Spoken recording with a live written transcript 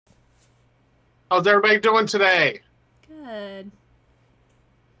How's everybody doing today? Good.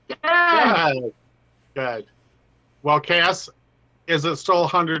 Good. Good. Well, Cass, is it still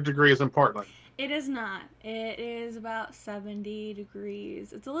 100 degrees in Portland? It is not. It is about 70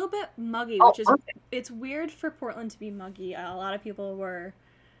 degrees. It's a little bit muggy, Oh, which is perfect. it's weird for Portland to be muggy. A lot of people were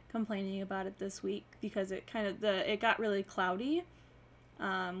complaining about it this week because it got really cloudy.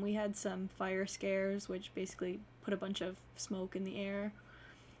 We had some fire scares, which basically put a bunch of smoke in the air.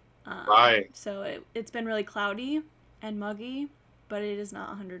 Right. So it's been really cloudy and muggy, but it is not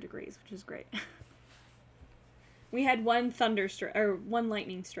 100 degrees, which is great. We had one one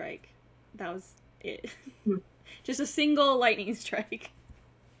lightning strike. That was it. Just a single lightning strike.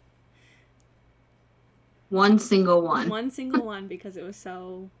 One single one. One single one because it was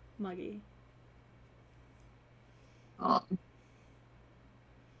so muggy. Oh.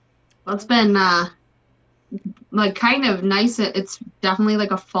 Well, it's been kind of nice. It's definitely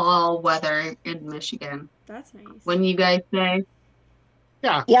like a fall weather in Michigan. That's nice. When you guys say?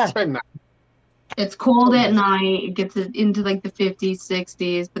 Yeah. It's been nice. It's cold at night. It gets into like the 50s,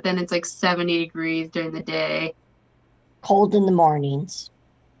 60s, but then it's like 70 degrees during the day. Cold in the mornings.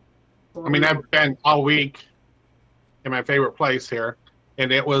 I mean, I've been all week in my favorite place here,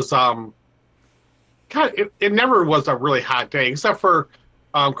 and it was it never was a really hot day, except for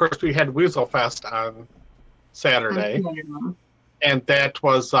of course we had Weasel Fest on Saturday, and that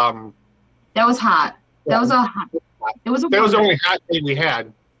was hot. That was the only hot day we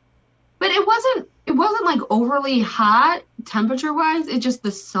had. But it wasn't like overly hot temperature wise. It's just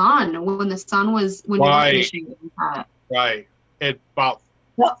the sun. When it was finishing, it was hot. Right. It about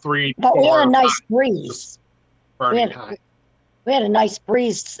 3. But we had a nice breeze. Burning hot. We had a nice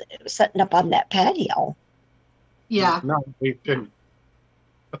breeze setting up on that patio. Yeah. No, we didn't.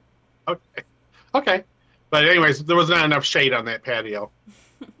 Okay. But anyways, there was not enough shade on that patio.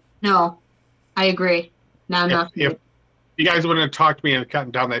 No, I agree. Not enough. If you guys wouldn't have talked to me and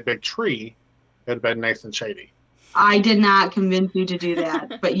cutting down that big tree, it'd have been nice and shady. I did not convince you to do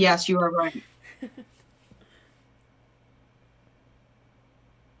that, but yes, you are right.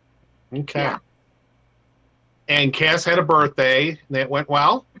 Okay. Yeah. And Cass had a birthday, and that went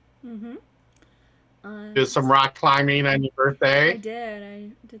well. Mm-hmm. Did some rock climbing on your birthday? I did. I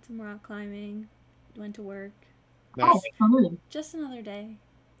did some rock climbing. Went to work. Nice. Just another day.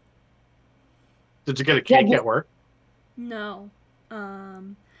 Did you get a cake at work? No. I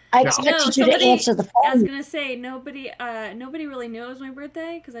expected you to answer the phone. I was gonna say nobody really knew it was my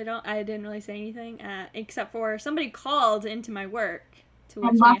birthday because I didn't really say anything except for somebody called into my work to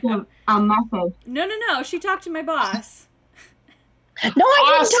wish me No. She talked to my boss.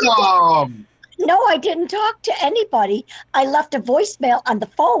 No, I didn't talk to anybody. I left a voicemail on the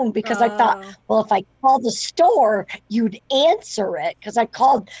phone because I thought, well, if I call the store, you'd answer it because I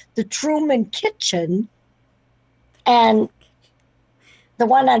called the Truman Kitchen and the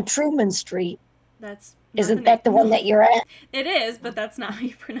one on Truman Street. Isn't that the one that you're at? It is, but that's not how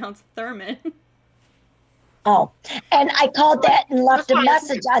you pronounce Thurman. Oh, and I called that and left a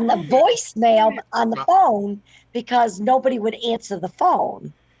message on the voicemail on the phone because nobody would answer the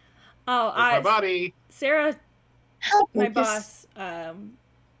phone. Oh, my buddy. Sarah, my boss,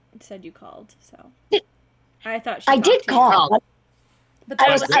 said you called, so I thought I did call. But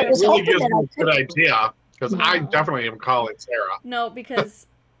I was really hoping gives that me a good idea because I definitely am calling Sarah. No, because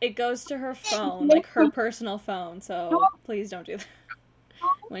it goes to her phone, like her personal phone. So please don't do that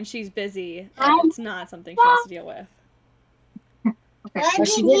when she's busy. It's not something she has to deal with. Okay. Well,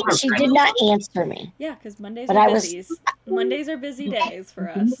 she did not answer me. Yeah, because Mondays are busy. Mondays are busy days for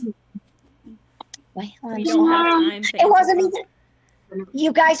us. We don't have time. It wasn't even.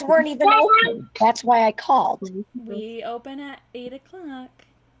 You guys weren't even open. That's why I called. We open at 8:00.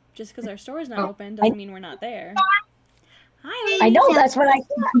 Just because our store is not open doesn't mean we're not there. Hi. I know. That's what I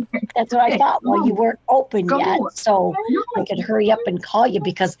thought. Well, you weren't open yet, so I could hurry up and call you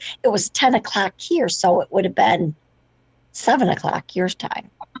because it was 10:00 here, so it would have been 7:00 your time.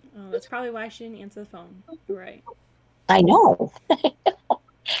 Oh, that's probably why she didn't answer the phone. You're right. I know.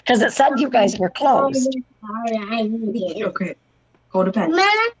 Because it said you guys were closed. Okay. Go to bed.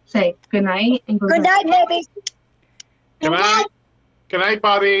 Say good night and good night, baby. Good night. Good night,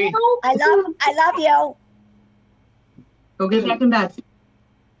 buddy. I love you. Go get back in bed.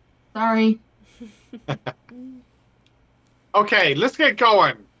 Sorry. Okay, let's get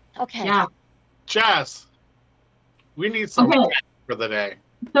going. Okay. Yeah. Jess, we need some for the day.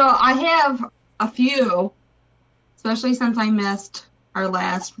 So I have a few, especially since I missed our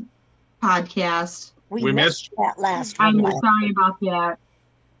last podcast. We missed that last one. I'm sorry about that.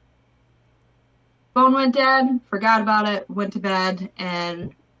 Phone went dead, forgot about it, went to bed,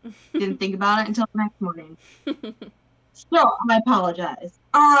 and Didn't think about it until the next morning. So I apologize.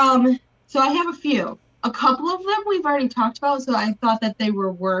 So I have a few. A couple of them we've already talked about, so I thought that they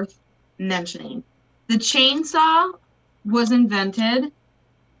were worth mentioning. The chainsaw was invented,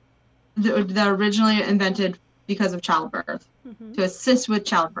 the originally invented because of childbirth, to assist with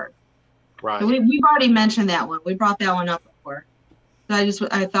childbirth. Right. So we've already mentioned that one. We brought that one up before. So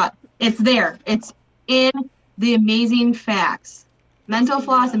I thought it's there. It's in the amazing facts. Mental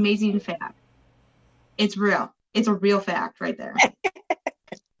floss, amazing fact. It's real. It's a real fact right there.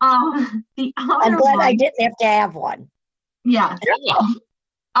 The other I'm glad one, I didn't have to have one. Yeah.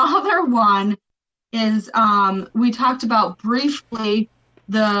 Other one is we talked about briefly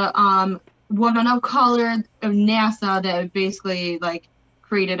the woman of color of NASA that basically like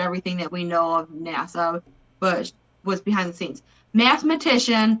created everything that we know of NASA, but was behind the scenes.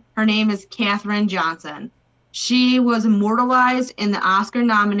 Mathematician, her name is Katherine Johnson. She was immortalized in the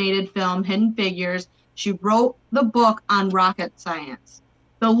Oscar-nominated film Hidden Figures. She wrote the book on rocket science.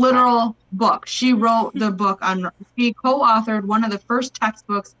 The literal book. She wrote the book on. She co-authored one of the first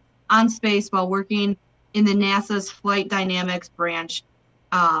textbooks on space while working in the NASA's Flight Dynamics branch,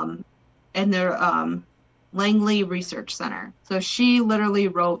 in their Langley Research Center. So she literally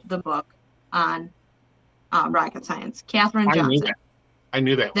wrote the book on rocket science. Katherine Johnson. I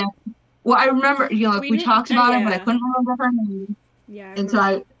knew that. Well, I remember, we talked about it, but I yeah. couldn't remember her name. Yeah. And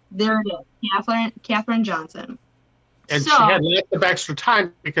so there it is, Katherine Johnson. And she had lots of extra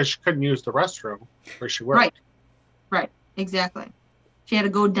time because she couldn't use the restroom where she worked. Right, exactly. She had to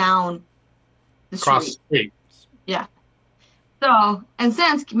go down the street. Yeah. So, and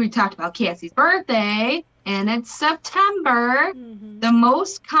since we talked about Cassie's birthday, and it's September, the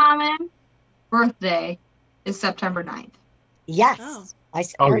most common birthday is September 9th. Yes.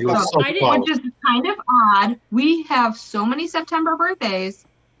 Oh, you were so close. Which is kind of odd. We have so many September birthdays,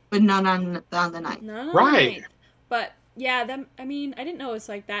 but none on the 9th. None on Right. the 9th. But yeah, I didn't know it was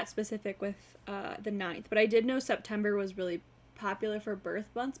like that specific with the 9th, but I did know September was really popular for birth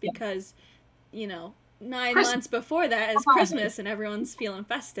months because, 9 months before that is Christmas and everyone's feeling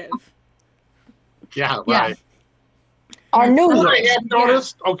festive. Yeah, right. Or New I Year's. have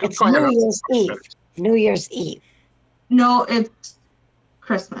noticed. It's New Year's Eve. New Year's Eve. No, it's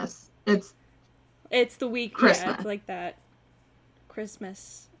Christmas. It's the week. Christmas. Yeah, it's like that.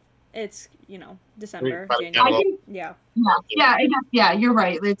 Christmas. It's, December, Yeah. January. Yeah. You're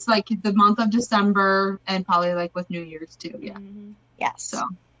right. It's like the month of December and probably like with New Year's too. Yeah. Yes. So,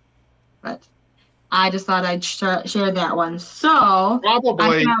 but I just thought I'd share that one. So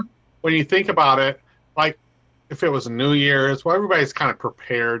probably when you think about it, like if it was New Year's, well, everybody's kind of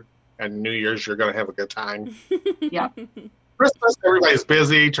prepared, and New Year's you're going to have a good time. Yeah. Christmas, everybody's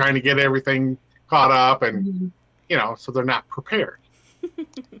busy trying to get everything caught up, and so they're not prepared.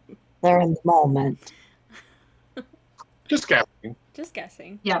 They're in the moment. Just guessing. Just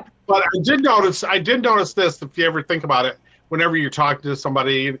guessing. Yeah. But I did notice this, if you ever think about it, whenever you're talking to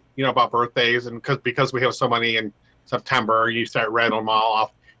somebody, about birthdays, and because we have so many in September, you start rattling them all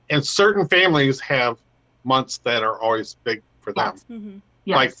off. And certain families have months that are always big for them. Yes. Mm-hmm.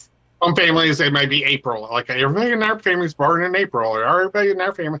 Like some families, it might be April. Like everybody in our family's born in April, or everybody in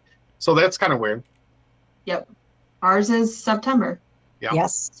our family. So that's kind of weird. Yep. Ours is September. Yeah.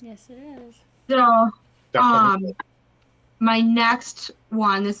 Yes. Yes, it is. So, Definitely. my next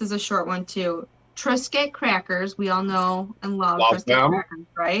one, this is a short one too. Triscuit crackers, we all know and love Triscuit crackers,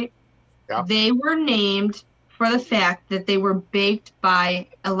 right? Yeah. They were named for the fact that they were baked by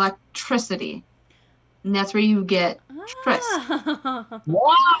electricity. And that's where you get Tris. Wow,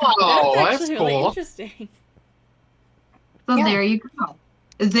 that's actually cool. really interesting. So there you go.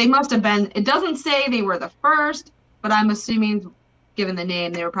 They must have been, it doesn't say they were the first, but I'm assuming, given the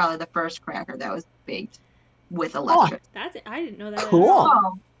name, they were probably the first cracker that was baked with electricity. I didn't know that. Cool.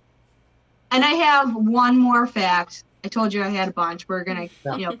 And I have one more fact. I told you I had a bunch. We're going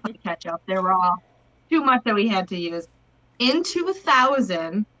to, play catch up. They were all too much that we had to use. In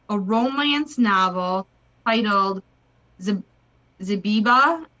 2000, a romance novel titled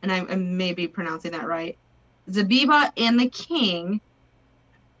Zabiba, and I may be pronouncing that right, Zabiba and the King,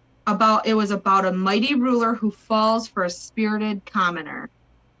 it was about a mighty ruler who falls for a spirited commoner.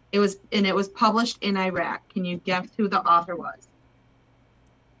 It was published in Iraq. Can you guess who the author was?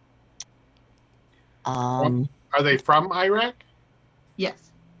 Are they from Iraq?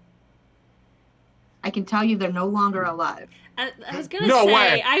 Yes. I can tell you they're no longer alive. I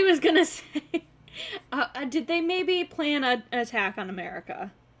was gonna say, did they maybe plan an attack on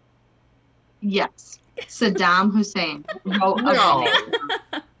America? Yes. Saddam Hussein wrote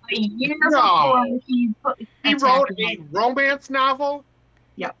a year before he wrote a romance novel?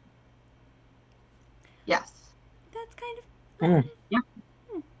 Yep. Mm. Yeah.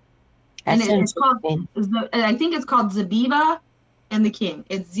 That's And it's called, interesting. I think it's called Zabiba and the King.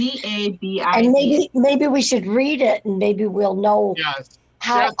 It's Zabiba. And maybe we should read it, and maybe we'll know Yes.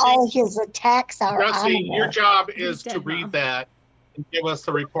 how Jesse, all his attacks are on Jesse, your there. job is He's to dead, read Mom. that and give us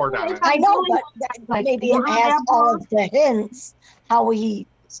the report on it. I know, but Like, maybe it order has that all book. of the hints how he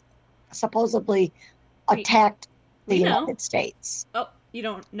supposedly attacked the We know. United States. Oh, you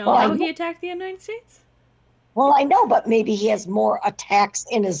don't know Well, I how know. he attacked the United States? Well, I know, but maybe he has more attacks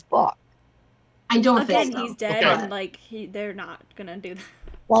in his book. I don't Again, think so. he's dead, Okay. and like they're not gonna do that.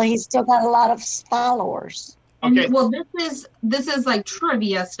 Well, he's still got a lot of followers. And, Okay. well, this is like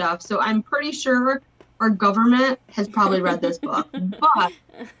trivia stuff, so I'm pretty sure our government has probably read this book. But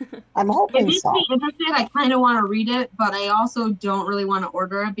I'm it hoping makes so. me interested. I kind of want to read it, but I also don't really want to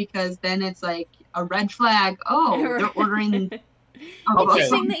order it because then it's like a red flag. Oh, they're ordering a book.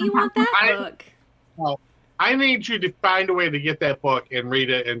 Interesting that you want that I- book. I need you to find a way to get that book and read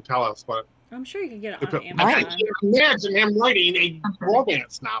it and tell us what. I'm sure you can get it on I Amazon. can't imagine him writing a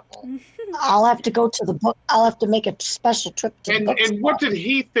romance novel. I'll have to go to the book. I'll have to make a special trip to the And bookstore. what did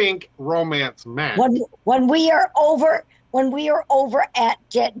he think romance meant? When we are over at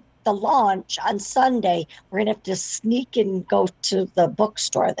the launch on Sunday, we're gonna have to sneak and go to the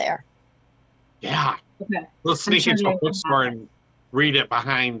bookstore there. Yeah. Okay. We'll sneak sure into they a bookstore and read it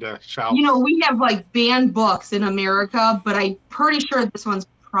behind the shelf. You know, we have like banned books in America, but I'm pretty sure this one's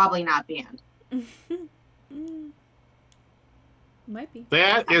probably not banned. Might be.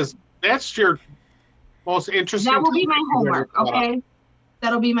 That's your most interesting. That will be my topic you've ever homework, thought of. okay?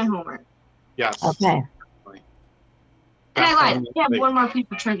 That'll be my homework. Yes. Okay. And I lied. I have Definitely. one more piece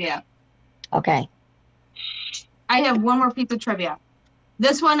of trivia. Okay. I have one more piece of trivia.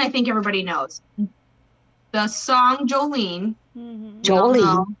 This one I think everybody knows. The song Jolene. Mhm. we all Jolene.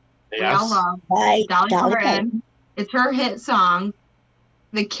 know, we all Yes. love. By Dolly Dolly Parton. Parton. It's her hit song.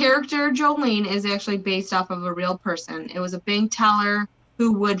 The character Jolene is actually based off of a real person. It was a bank teller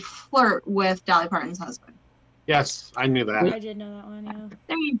who would flirt with Dolly Parton's husband. Yes, I knew that. I did know that one, yeah.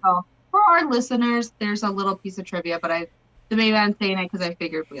 There you go. For our listeners, there's a little piece of trivia, but I debated on saying it because I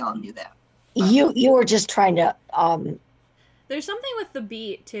figured we all knew that. You were just trying to There's something with the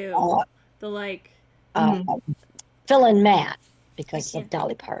beat too. uh, The like. fill in Matt because I of can't-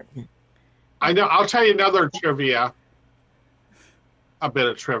 Dolly Parton. I know. I'll tell you another trivia. A bit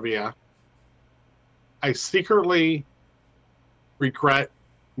of trivia. I secretly regret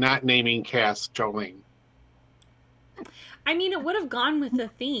not naming Cass Jolene. I mean, it would have gone with the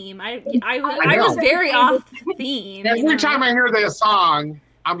theme. I know. was very off theme. you Every know? time I hear that song,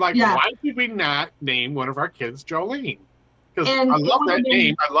 I'm like, Yeah. why did we not name one of our kids Jolene? Because And I it love would've that been-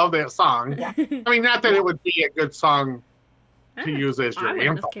 name. I love that song. Yeah. I mean, not that it would be a good song I to use as I your wouldn't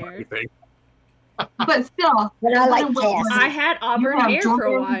anthem have or cared. anything. But still, But I like it would've Cass. been- I had auburn have hair for a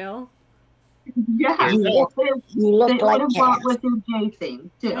Jordan- while. yeah, You they look, you look would like have brought Cass. with their J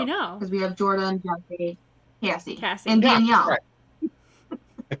thing too. I know. Because we have Jordan, Jesse, Cassie, Cassie. and Yeah, Danielle.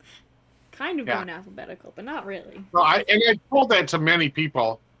 right. Kind of Yeah. going alphabetical, but not really. Well, I told that to many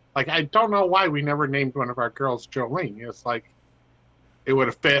people. Like, I don't know why we never named one of our girls Jolene. It's like it would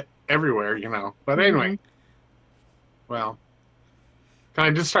have fit everywhere, you know. But anyway, well, can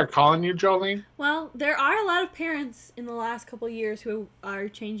I just start calling you Jolene? Well, there are a lot of parents in the last couple of years who are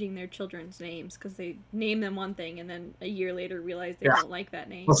changing their children's names because they name them one thing and then a year later realize they Yeah. don't like that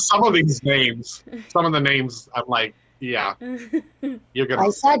name. Well, some of these names, some of the names, I'm like, yeah, you're gonna. I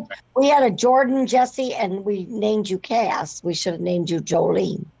said we had a Jordan, Jesse, and we named you Cass. We should have named you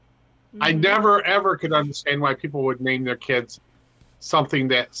Jolene. I never ever could understand why people would name their kids something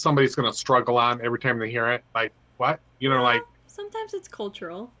that somebody's gonna struggle on every time they hear it. Like what? You know, like Sometimes it's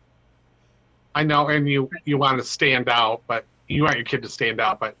cultural. I know, and you want to stand out, but you want your kid to stand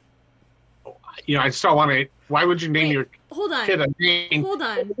out, but you know, I still want to. Why would you name Wait, your Hold on. kid a name? Hold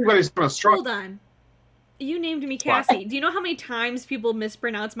on. Everybody's gonna struggle. Hold on. You named me Cassie. Do you know how many times people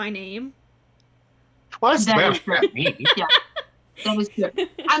mispronounce my name? What's That that is true. mean? Yeah, that was good.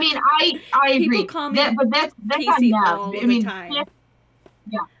 I mean, I agree. People call me but that's Casey on them. all I mean, the time.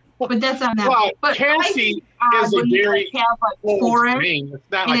 yeah, but that's on them. But But Cassie I, is a when you very have like old four F's, name. It's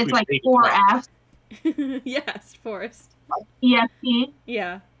not and like it's we like made it four up. F's, Yes, Forrest. EST.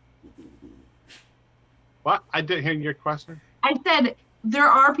 Yeah. What? I didn't hear your question. I said there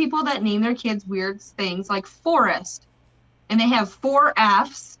are people that name their kids weird things like Forrest, and they have four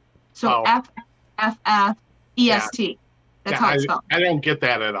F's, so Oh. F F F E S T. That's how it's spelled. I don't get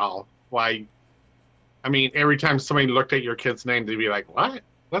that at all. Why? I mean, every time somebody looked at your kid's name, they'd be like, "What?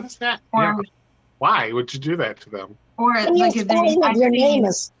 What is that? Or, Yeah. Why would you do that to them?" or And like your if they, spelling I've of your seen- name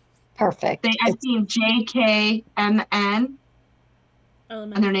is perfect. I've seen JKMN,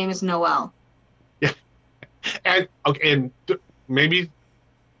 and their name is Noelle. Yeah. And okay, and maybe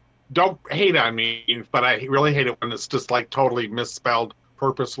don't hate on me, but I really hate it when it's just like totally misspelled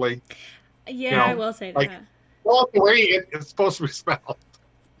purposely. Yeah, I will say like, that. Well, the way it's supposed to be spelled.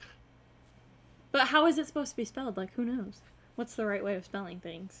 But how is it supposed to be spelled? Like, who knows? What's the right way of spelling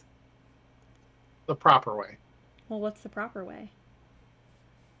things? The proper way. Well, what's the proper way?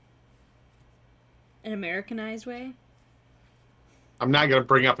 An Americanized way? I'm not going to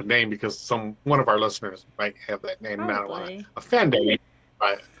bring up a name because one of our listeners might have that name. Probably. I don't want to offend any,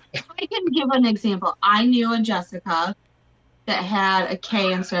 but I can give an example. I knew a Jessica that had a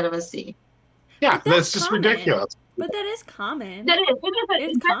K instead of a C. Yeah, that's just common. ridiculous. But that is common.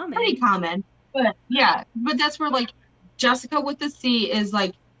 It's common. Pretty common. But yeah, but that's where like Jessica with the C is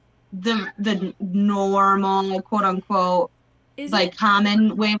like the normal quote unquote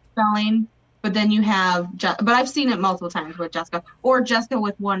common way of spelling. But then you have, but I've seen it multiple times with Jessica, or Jessica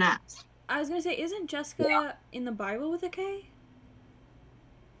with one S. I was gonna say, isn't Jessica in the Bible with a K?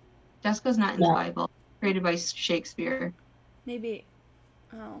 Jessica's not in the Bible. Created by Shakespeare. Maybe.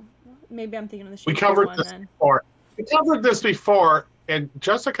 Oh, maybe I'm thinking of the We Shakespeare covered one this then. before. We covered this before, and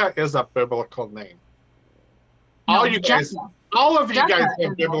Jessica is a biblical name. All of you guys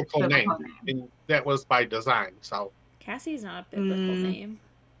have biblical names, and that was by design. So Cassie's not a biblical name.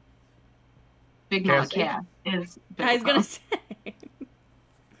 Big Mama Cat is biblical. I was gonna say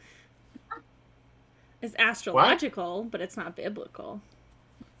it's astrological, but it's not biblical.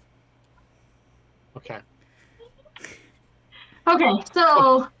 Okay. Okay,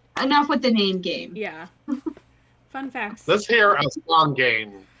 so enough with the name game. Yeah. Fun facts. Let's hear a song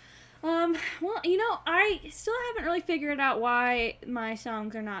game. Well, I still haven't really figured out why my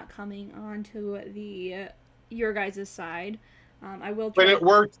songs are not coming onto the your guys' side. I will try. When it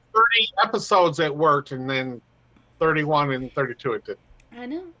worked 30 episodes, it worked, and then 31 and 32 it didn't. I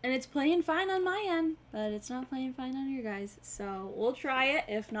know, and it's playing fine on my end, but it's not playing fine on your guys. So we'll try it.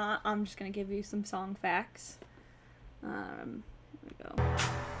 If not, I'm just gonna give you some song facts. Here we go.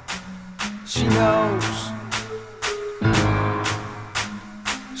 She knows.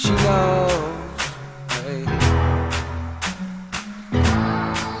 She knows. Hey.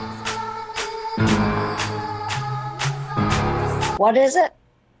 What is it?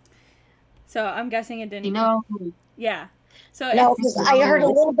 So I'm guessing it didn't. Yeah. So no, because I heard a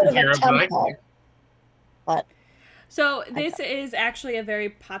little bit of a tempo. But so this is actually a very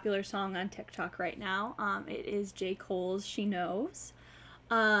popular song on TikTok right now. It is J. Cole's "She Knows."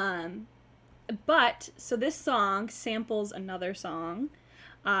 But so this song samples another song,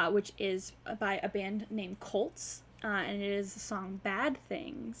 which is by a band named Colts, and it is the song "Bad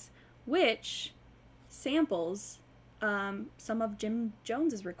Things," which samples some of Jim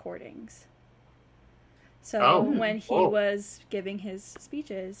Jones's recordings. So when he was giving his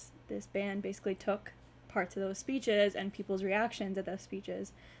speeches, this band basically took parts of those speeches and people's reactions at those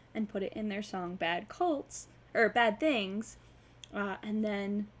speeches and put it in their song Bad Things, and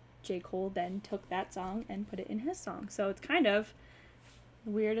then J. Cole then took that song and put it in his song. So it's kind of the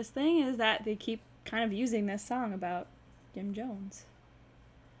weirdest thing is that they keep kind of using this song about Jim Jones.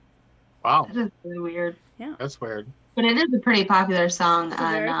 Wow. That is really weird. Yeah. That's weird. But it is a pretty popular song. It's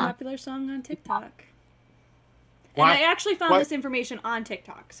a very popular song on TikTok. What? And I actually found this information on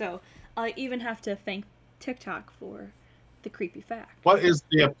TikTok, so I even have to thank TikTok for the creepy fact. What is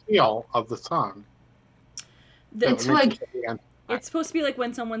the appeal of the song? It's supposed to be like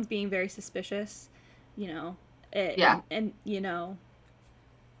when someone's being very suspicious, Yeah.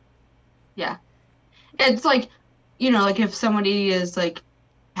 It's like, like if somebody is like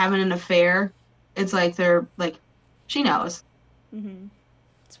having an affair, it's like they're like, she knows. Mm-hmm.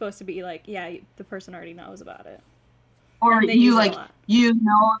 It's supposed to be like, the person already knows about it. Or you you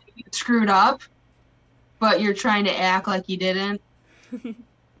screwed up, but you're trying to act like you didn't.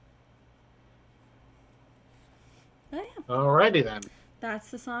 Oh, yeah. Alrighty then.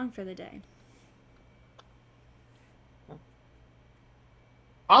 That's the song for the day.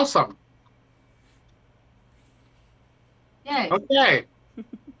 Awesome. Yay. Okay.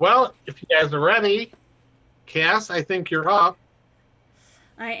 Well, if you guys are ready, Cass, I think you're up.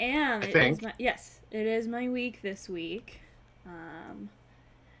 I am. Yes, it is my week this week.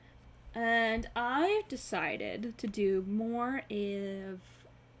 And I've decided to do more of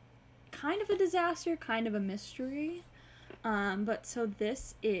kind of a disaster, kind of a mystery. But so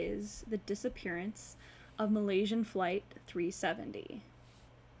this is the disappearance of Malaysian Flight 370.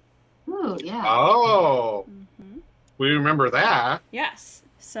 Ooh, yeah. Oh. Mm-hmm. We remember that. Yes.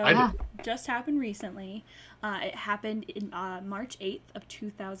 So it just happened recently. It happened in March 8th of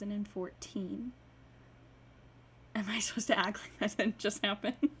 2014. Am I supposed to act like that didn't just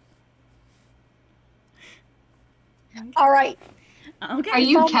happen? All right. Okay. Are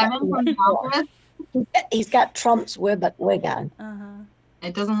you Found Kevin that from The before. Office? He's got Trump's wig on. Uh-huh.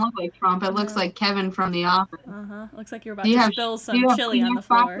 It doesn't look like Trump. It looks No. like Kevin from The Office. Uh-huh. Looks like you're about Do you to have spill do some you have chili on the Kleenex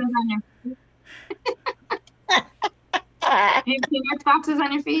floor. boxes on your Do you have Kleenex boxes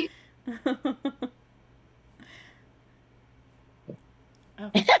on your feet?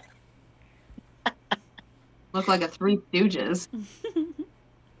 Oh. Look like a Three Stooges.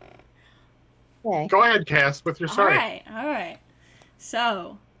 Okay. Go ahead, Cass, with your story. All right.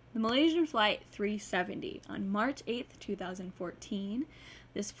 So, the Malaysian Flight 370 on March 8th, 2014.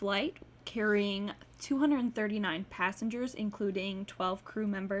 This flight, carrying 239 passengers, including 12 crew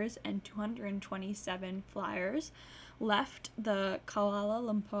members and 227 flyers, left the Kuala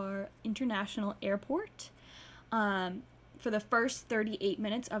Lumpur International Airport. For the first 38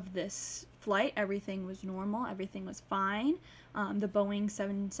 minutes of this flight, everything was normal, everything was fine. The Boeing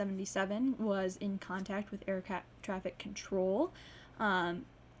 777 was in contact with air traffic control,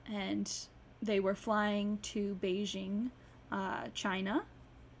 and they were flying to Beijing, China.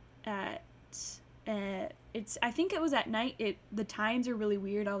 I think it was at night. The times are really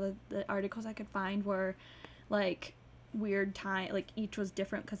weird. All the articles I could find were like weird time, like each was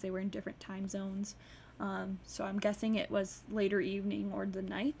different because they were in different time zones. So I'm guessing it was later evening or the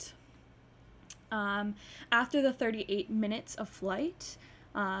night. After the 38 minutes of flight,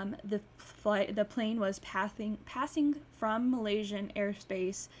 the plane was passing from Malaysian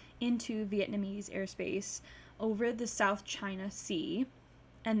airspace into Vietnamese airspace over the South China Sea,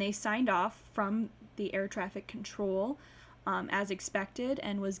 and they signed off from the air traffic control as expected,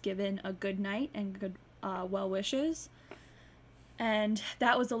 and was given a good night and good well wishes. And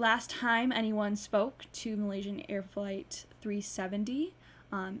that was the last time anyone spoke to Malaysian Air Flight 370.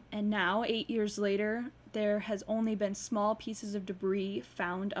 And now, 8 years later, there has only been small pieces of debris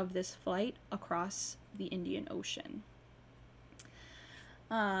found of this flight across the Indian Ocean.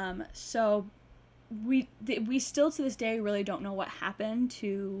 So we still to this day really don't know what happened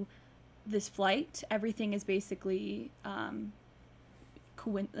to this flight. Everything is basically not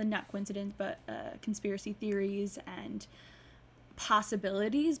coincidence, but conspiracy theories and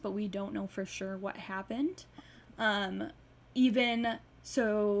possibilities, but we don't know for sure what happened. Even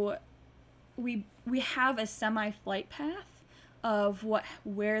so, we have a semi-flight path of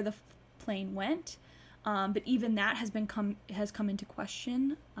where the plane went, but even that has come into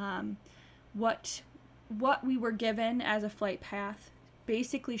question. What we were given as a flight path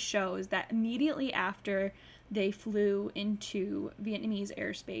basically shows that immediately after they flew into Vietnamese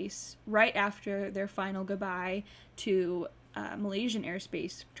airspace, right after their final goodbye to Malaysian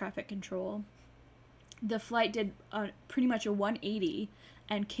airspace traffic control, the flight did pretty much a 180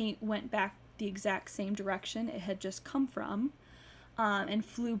 and went back the exact same direction it had just come from, and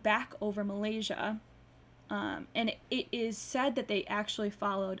flew back over Malaysia. And it is said that they actually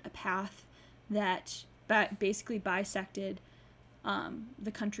followed a path that basically bisected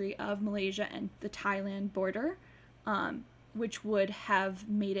the country of Malaysia and the Thailand border, which would have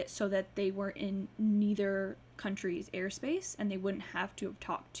made it so that they were in neither country's airspace, and they wouldn't have to have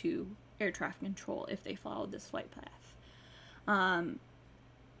talked to air traffic control if they followed this flight path.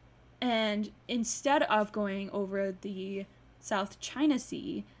 And instead of going over the South China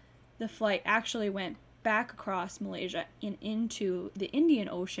Sea, the flight actually went back across Malaysia and into the Indian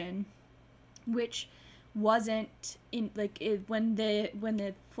Ocean, which wasn't in when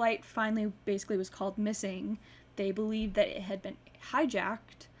the flight finally basically was called missing. They believed that it had been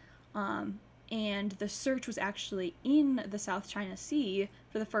hijacked, and the search was actually in the South China Sea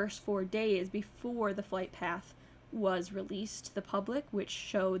for the first 4 days before the flight path was released to the public, which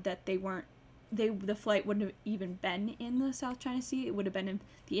showed that the flight wouldn't have even been in the South China Sea. It would have been in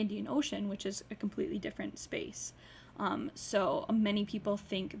the Indian Ocean, which is a completely different space. So many people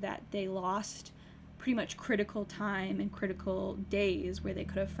think that they lost pretty much critical time and critical days where they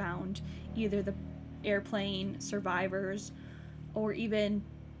could have found either the airplane survivors or even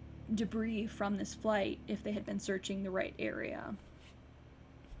debris from this flight if they had been searching the right area.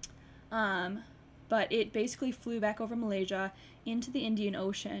 But it basically flew back over Malaysia into the Indian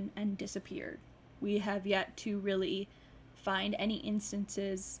Ocean and disappeared. We have yet to really find any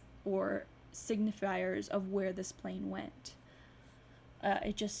instances or signifiers of where this plane went.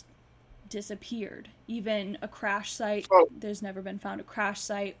 It just disappeared. Even a crash site, there's never been found a crash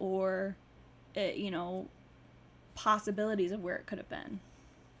site or, possibilities of where it could have been.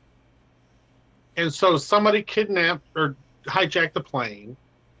 And so somebody kidnapped or hijacked the plane,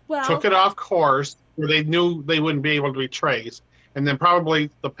 Well, took it off course where they knew they wouldn't be able to be traced, and then probably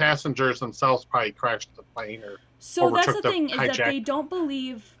the passengers themselves probably crashed the plane or So that's overtook the thing, is that hijack. they don't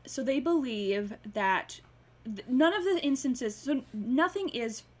believe, so they believe that none of the instances, so nothing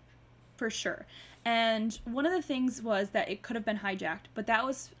is for sure. And one of the things was that it could have been hijacked, but that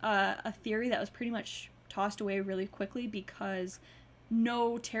was a theory that was pretty much tossed away really quickly because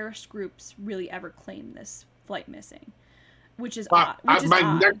no terrorist groups really ever claimed this flight missing, which is odd. Next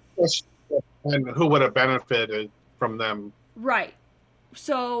question is, and who would have benefited from them? Right.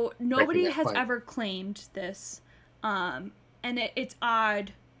 So nobody that has flight. ever claimed this. And it's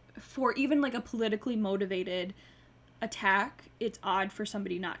odd for even like a politically motivated attack. It's odd for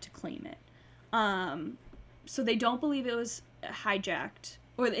somebody not to claim it. So they don't believe it was hijacked,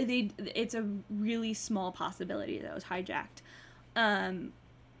 or it's a really small possibility that it was hijacked. And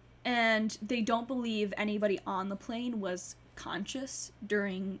they don't believe anybody on the plane was conscious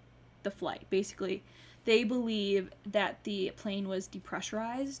during the flight. Basically, they believe that the plane was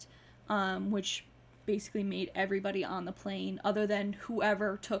depressurized, which basically made everybody on the plane, other than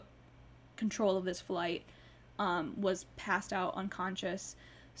whoever took control of this flight, was passed out unconscious.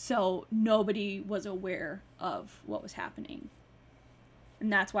 So nobody was aware of what was happening.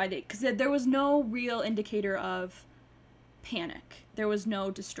 And that's why because there was no real indicator of panic. There was no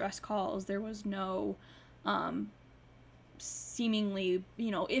distress calls. There was no seemingly,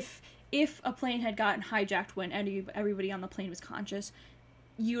 if a plane had gotten hijacked when everybody on the plane was conscious,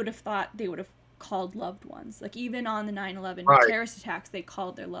 you would have thought they would have called loved ones. Like, even on the 9/11 terrorist attacks, they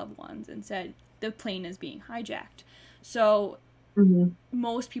called their loved ones and said the plane is being hijacked. So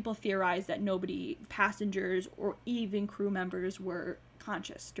most people theorize that nobody, passengers or even crew members, were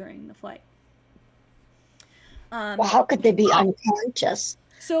conscious during the flight. Well, how could they be unconscious?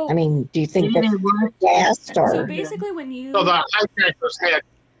 So, I mean, do you think they're gassed or? So basically, when you... So the hijackers had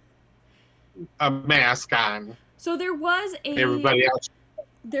a mask on. So there was a... Everybody else.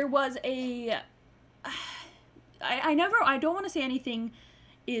 There was a... I don't want to say anything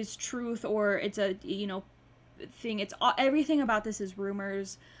is truth or it's a, thing. It's everything about this is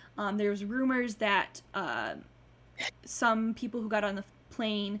rumors. There's rumors that some people who got on the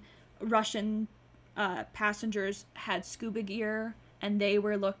plane, Russian passengers, had scuba gear, and they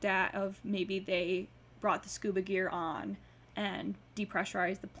were looked at of maybe they brought the scuba gear on and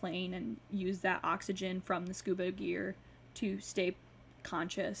depressurized the plane and used that oxygen from the scuba gear to stay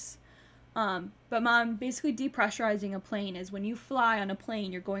conscious. But Mom, basically depressurizing a plane is when you fly on a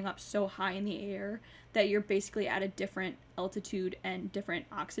plane, you're going up so high in the air that you're basically at a different altitude and different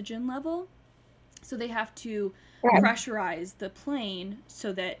oxygen level. So they have to pressurize the plane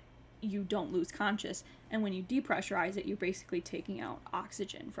so that you don't lose conscious. And when you depressurize it, you're basically taking out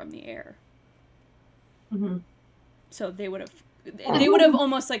oxygen from the air. Mm-hmm. So they would have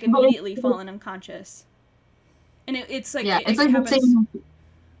almost like immediately fallen unconscious. And it's like, it's like happens... the same.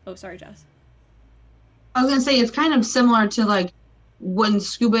 Oh, sorry, Jess. I was gonna say it's kind of similar to like when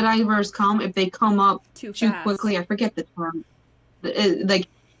scuba divers come, if they come up too quickly. I forget the term.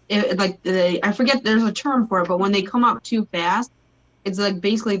 I forget. There's a term for it, but when they come up too fast, it's like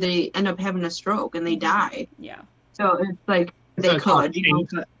basically they end up having a stroke and they die. Yeah. So it's like they could.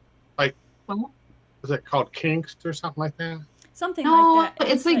 Like, what? Is it called kinks or something like that? Something like that.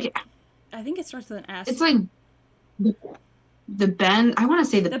 It's like I think it starts with an S. It's like the bend. I want to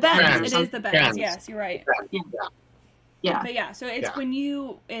say the bends. It is the bends. Yes, you're right. Yeah. But yeah, so it's when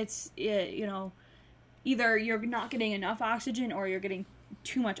either you're not getting enough oxygen or you're getting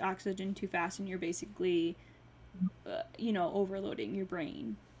too much oxygen too fast, and you're basically, overloading your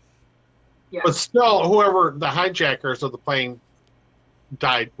brain. Yeah. But still, whoever the hijackers of the plane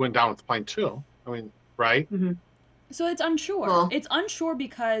went down with the plane too. I mean, right? Mm-hmm. So it's unsure. Well, it's unsure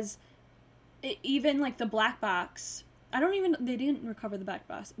because even like the black box, they didn't recover the black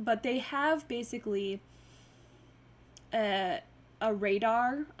box, but they have basically a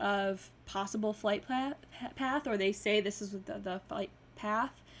radar of possible flight path, or they say this is the flight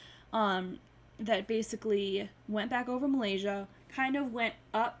path, that basically went back over Malaysia, kind of went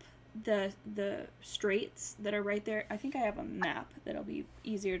up the straits that are right there. I think I have a map that'll be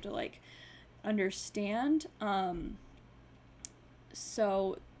easier to like understand.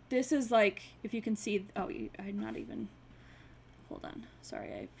 So this is like, if you can see, I'm not even, hold on,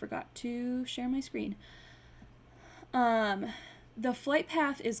 sorry, I forgot to share my screen. The flight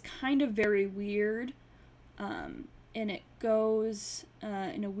path is kind of very weird, and it goes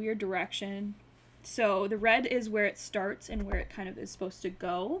in a weird direction. So the red is where it starts and where it kind of is supposed to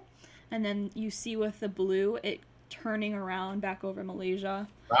go, and then you see with the blue it turning around back over Malaysia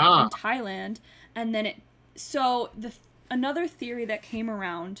and Thailand, and then another theory that came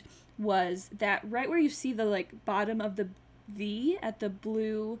around was that right where you see the like bottom of the V at the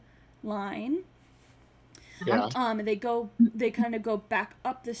blue line, Yeah. They kind of go back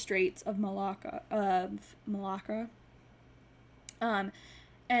up the Straits of Malacca. And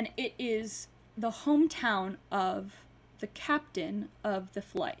it is the hometown of the captain of the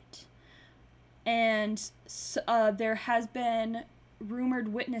flight. And there has been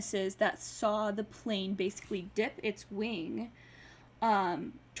rumored witnesses that saw the plane basically dip its wing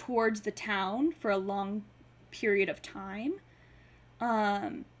towards the town for a long period of time.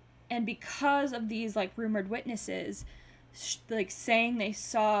 And because of these, like, rumored witnesses, like, saying they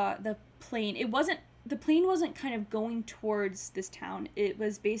saw the plane, the plane wasn't kind of going towards this town. It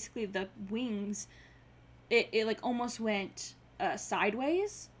was basically the wings, it like, almost went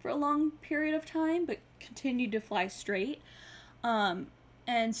sideways for a long period of time, but continued to fly straight.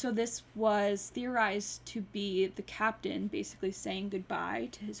 And so this was theorized to be the captain basically saying goodbye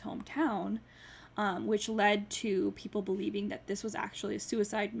to his hometown, which led to people believing that this was actually a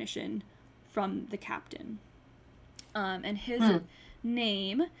suicide mission from the captain. And his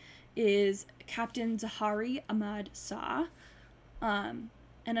name is Captain Zahari Ahmad Shah. And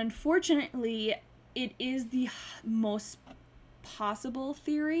unfortunately, it is the most possible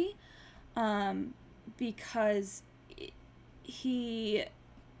theory, because he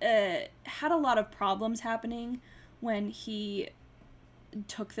had a lot of problems happening when he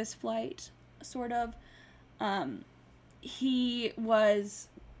took this flight, sort of. He was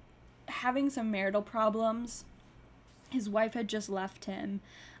having some marital problems. His wife had just left him,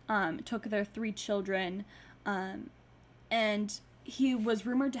 took their 3 children, and he was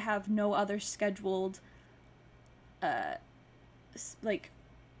rumored to have no other scheduled like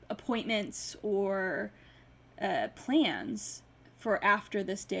appointments or plans for after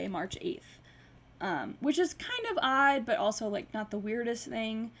this day, March 8th, which is kind of odd, but also like not the weirdest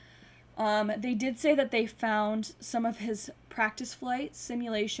thing. They did say that they found some of his practice flight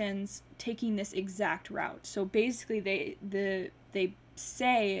simulations taking this exact route. So basically they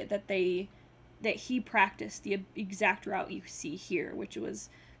say that he practiced the exact route you see here, which was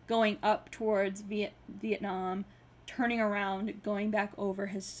going up towards Vietnam, turning around, going back over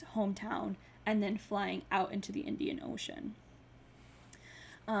his hometown, and then flying out into the Indian Ocean.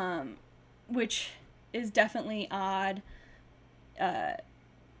 Which is definitely odd. I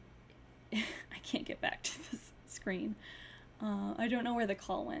can't get back to this screen. I don't know where the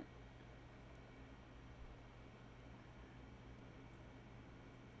call went.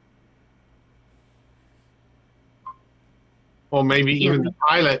 Well, maybe even the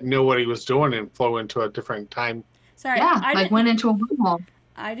pilot knew what he was doing and flew into a different time. Sorry, yeah, went into a wormhole.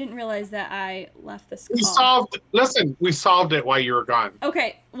 I didn't realize that I left this call. We solved it while you were gone.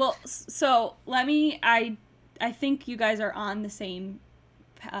 Okay, well, so let me, I think you guys are on the same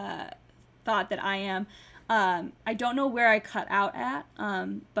thought that I am. I don't know where I cut out at,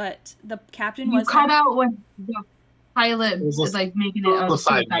 but the captain was... You cut out when the pilot was like making it a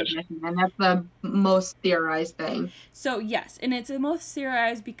suicide mission, and that's the most theorized thing. So, yes, and it's the most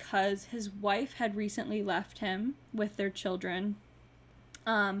theorized because his wife had recently left him with their children.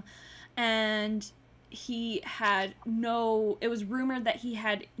 And he had it was rumored that he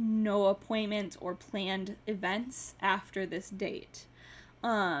had no appointments or planned events after this date.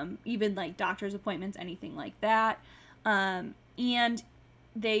 Even like doctor's appointments, anything like that. And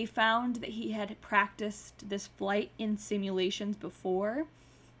they found that he had practiced this flight in simulations before,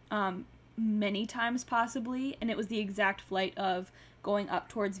 many times possibly, and it was the exact flight of going up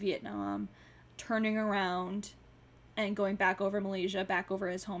towards Vietnam, turning around, and going back over Malaysia, back over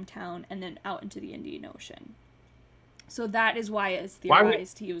his hometown, and then out into the Indian Ocean. So that is why it's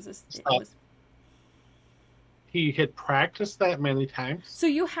theorized he had practiced that many times. So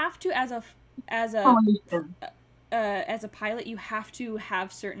you have to, as a pilot, you have to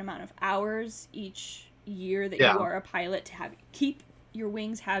have certain amount of hours each year that you are a pilot to keep your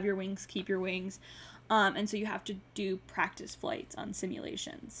wings, keep your wings, and so you have to do practice flights on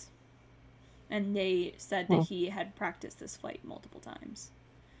simulations. And they said that he had practiced this flight multiple times.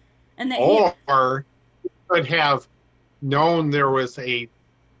 And that or he could have known there was a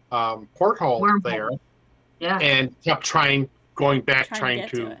porthole there, and kept going back, trying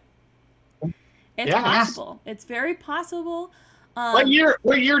to. It's possible. It's very possible. What year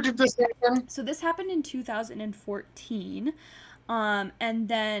did this happen? So this happened in 2014, and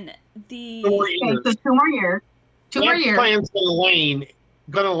then the 2 more years. 2 more years. Plan's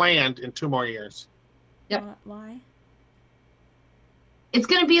going to land in 2 more years. Yep. Why? It's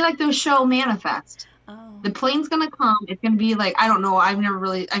going to be like the show Manifest. Oh. The plane's going to come. It's going to be like, I don't know. I've never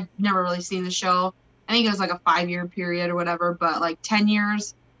really seen the show. I think it was like a 5-year period or whatever, but like 10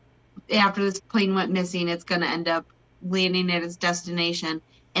 years after this plane went missing, it's going to end up landing at its destination.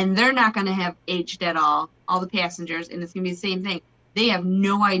 and they're not going to have aged at all the passengers, and it's going to be the same thing. They have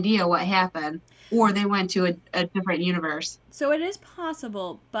no idea what happened, or they went to a different universe. So it is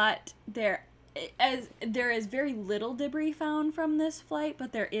possible, but there is very little debris found from this flight,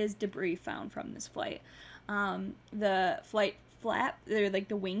 but there is debris found from this flight. The flight flap, or like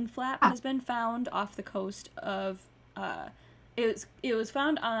the wing flap, has been found off the coast of. It was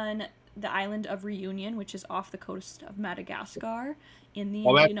found on the island of Reunion, which is off the coast of Madagascar in the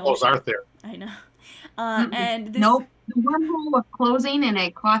Indian Ocean. Those aren't there. I know. And this, nope, the wormhole was closing, and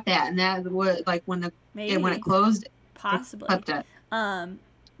it caught that, and that was like when it closed, possibly it clipped it.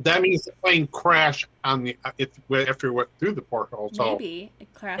 That means the plane crashed on after it went through the porthole. So maybe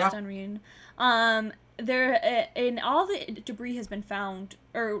it crashed on Reunion. There, in all the debris has been found,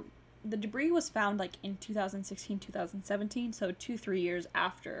 or the debris was found like in 2016, 2017, so 2-3 years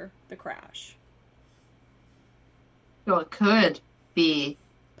after the crash. So it could be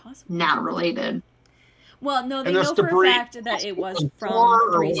possibly not related. Well, no, they know for a fact that it was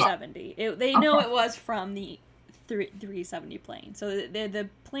from 370. They know it was from the 370 plane. So the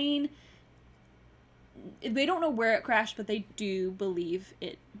plane, they don't know where it crashed, but they do believe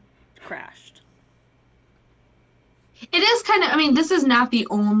it crashed. It is kind of, I mean, this is not the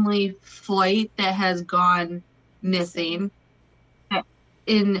only flight that has gone missing.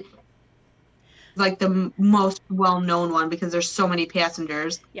 In like the most well-known one, because there's so many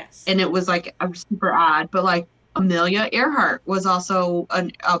passengers. Yes. And it was like super odd, but like Amelia Earhart was also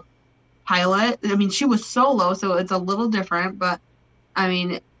a pilot. I mean, she was solo, so it's a little different, but I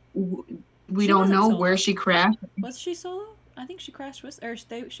mean, we don't know where she crashed. Was she solo? I think she crashed with, or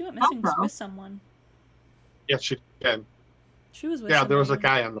she went missing with someone. Yes, she did. She was with somebody. There was a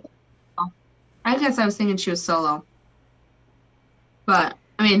guy on the. I guess I was thinking she was solo. But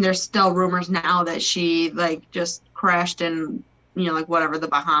I mean, there's still rumors now that she like just crashed in, like whatever, the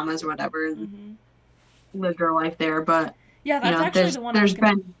Bahamas or whatever, lived her life there. But yeah, that's actually the one I was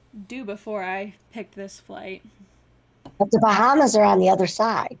going to do before I picked this flight. But the Bahamas are on the other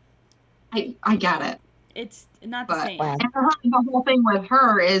side. I got it. It's not the same. And the whole thing with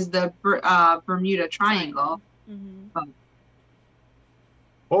her is the Bermuda Triangle. Mm-hmm.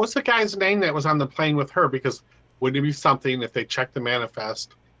 What was the guy's name that was on the plane with her? Because wouldn't it be something if they checked the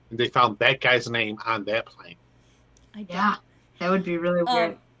manifest and they found that guy's name on that plane? Yeah, that would be really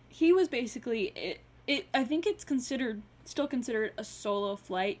weird. He was basically I think it's still considered a solo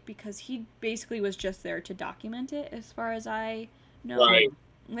flight because he basically was just there to document it, as far as I know. Right.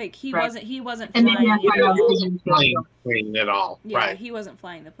 Like he wasn't and flying plane at all. Yeah, right. He wasn't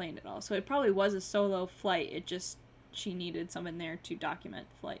flying the plane at all. So it probably was a solo flight. It just she needed someone there to document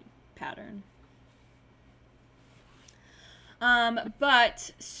the flight pattern.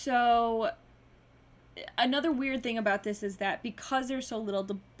 But so another weird thing about this is that because there's so little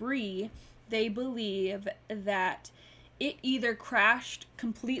debris, they believe that it either crashed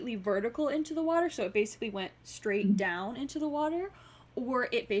completely vertical into the water, so it basically went straight down into the water, or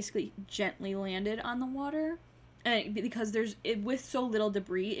it basically gently landed on the water. And because with so little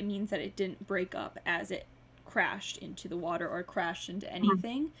debris, it means that it didn't break up as it crashed into the water or crashed into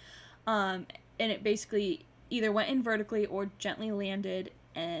anything. And it basically either went in vertically or gently landed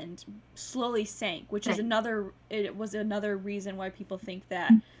and slowly sank, which is another reason why people think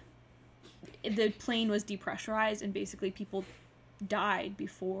that the plane was depressurized and basically people died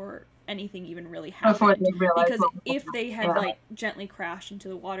before anything even really happened. Before they realized, because if they had gently crashed into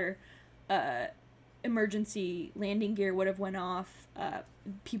the water, emergency landing gear would have went off.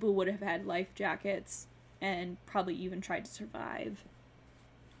 People would have had life jackets and probably even tried to survive.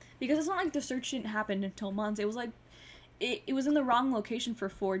 Because it's not like the search didn't happen until months. It was like it was in the wrong location for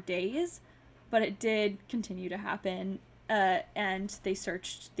 4 days, but it did continue to happen. And they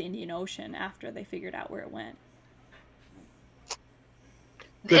searched the Indian Ocean after they figured out where it went.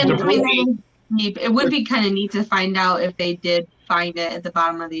 And I mean, it would be kind of neat to find out if they did find it at the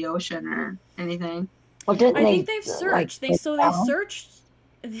bottom of the ocean or anything. Well, I think they've searched. They searched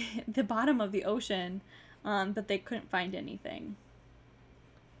the bottom of the ocean, but they couldn't find anything.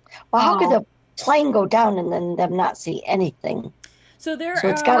 Well, how could the plane go down and then them not see anything? So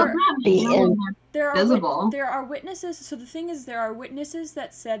it's got to be visible. There are witnesses. So the thing is, there are witnesses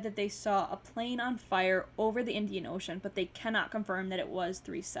that said that they saw a plane on fire over the Indian Ocean, but they cannot confirm that it was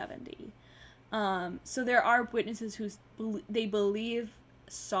 370. So there are witnesses who they believe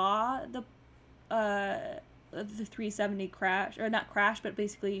saw the 370 crash, or not crash, but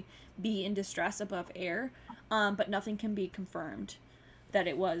basically be in distress above air. But nothing can be confirmed that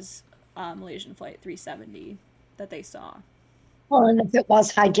it was Malaysian Flight 370 that they saw. Well, and if it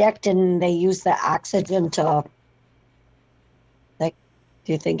was hijacked and they used the oxygen to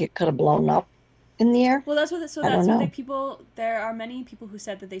Do you think it could have blown up in the air? Well, that's what. So I that's don't what know. the people. There are many people who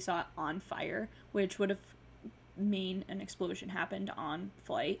said that they saw it on fire, which would have mean an explosion happened on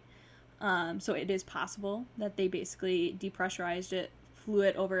flight. So it is possible that they basically depressurized it, flew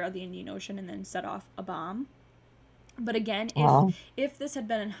it over the Indian Ocean, and then set off a bomb. But again, Wow. if this had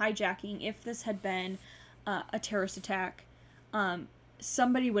been a hijacking, if this had been a terrorist attack,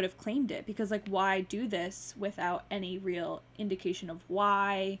 somebody would have claimed it, because like, why do this without any real indication of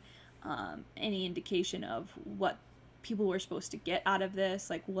why, any indication of what people were supposed to get out of this,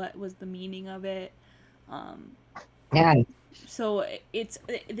 like what was the meaning of it. Yeah. So it's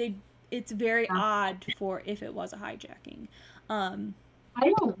very odd for if it was a hijacking.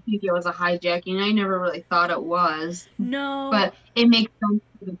 I don't think it was a hijacking. I never really thought it was. No, But it makes sense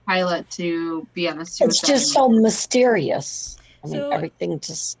for the pilot to be on a suicide. It's just so mysterious. I mean, So, everything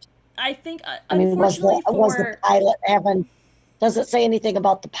just. I think I mean, was unfortunately the pilot having? Does it say anything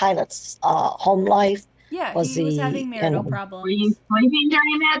about the pilot's home life? yeah, was he was he, having marital Were you problems. sleeping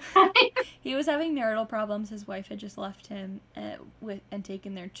during that time? He was having marital problems. His wife had just left him and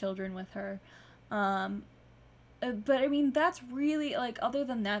taken their children with her. But I mean, that's really, like, other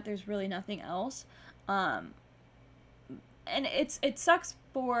than that, there's really nothing else. And it sucks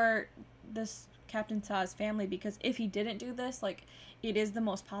for this Captain Saw's family, because if he didn't do this, like, it is the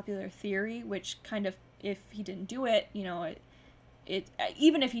most popular theory, which kind of, if he didn't do it, you know, it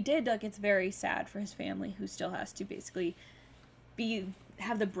even if he did, like, it's very sad for his family, who still has to basically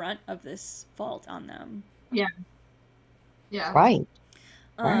have the brunt of this fault on them. Yeah. Right.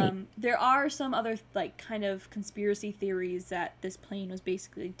 There are some other, like, kind of conspiracy theories that this plane was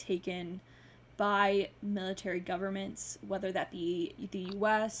basically taken by military governments, whether that be the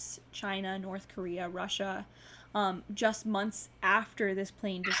US, China, North Korea, Russia. Just months after this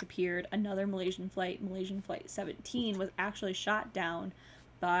plane disappeared, another Malaysian Flight 17, was actually shot down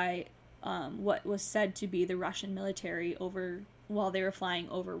by what was said to be the Russian military while they were flying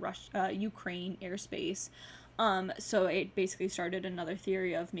over Ukraine airspace. So it basically started another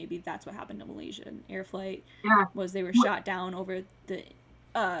theory of maybe that's what happened to Malaysian Air Flight. Yeah. Was they were shot down over the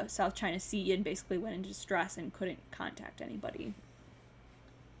South China Sea and basically went into distress and couldn't contact anybody.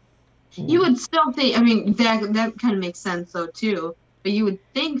 You would still think, I mean, that kind of makes sense though too. But you would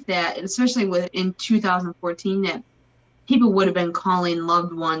think that, especially in 2014, that people would have been calling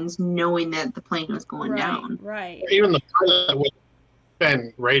loved ones knowing that the plane was going down. Right. Even the pilot would have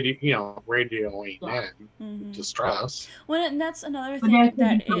been radioing in distress. Well, and that's another But thing that could be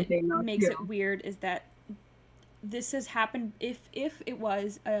that something, it though, makes too. it weird, is that this has happened. If it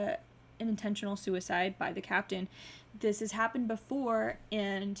was an intentional suicide by the captain, this has happened before,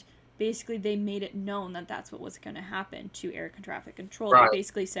 and basically they made it known that that's what was going to happen to air traffic control. Right. They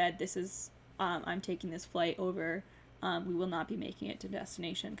basically said, this is I'm taking this flight over, we will not be making it to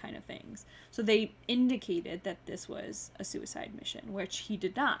destination, kind of things. So they indicated that this was a suicide mission, which he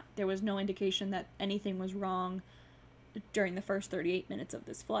did not. There was no indication that anything was wrong during the first 38 minutes of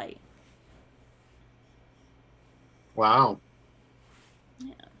this flight. Wow.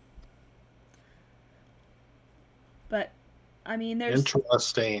 Yeah. But I mean, there's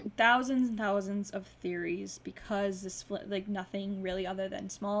Interesting. thousands and thousands of theories, because this, like, nothing really other than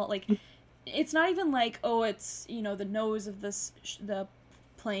small, like, it's not even like, oh, it's, you know, the nose of the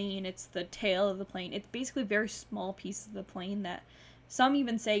plane, it's the tail of the plane. It's basically very small pieces of the plane that some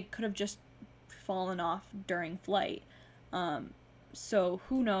even say could have just fallen off during flight. So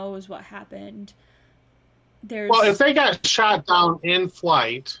who knows what happened. Well, if they got shot down in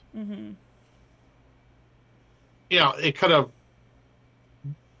flight, Mm-hmm. you know, it could have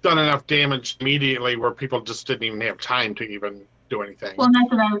done enough damage immediately where people just didn't even have time to even do anything. Well, that's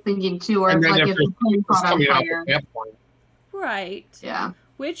what I was thinking too. Or And then like if if the plane It's caught on coming out fire. at that point. Right. Yeah.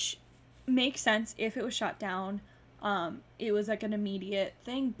 Which makes sense if it was shot down. It was like an immediate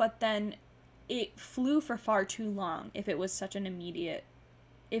thing, but then it flew for far too long if it was such an immediate,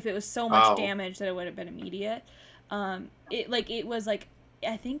 if it was so much damage that it would have been immediate. It was like,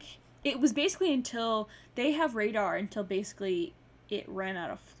 I think it was basically until they have radar until basically it ran out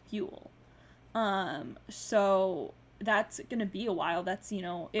of fuel. So that's gonna be a while. That's, you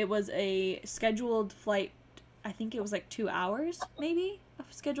know, it was a scheduled flight. I think it was like 2 hours, maybe, a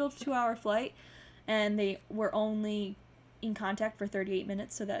scheduled 2-hour flight, and they were only in contact for 38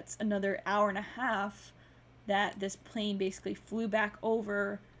 minutes, so that's another hour and a half that this plane basically flew back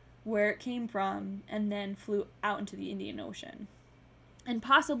over where it came from and then flew out into the Indian Ocean. And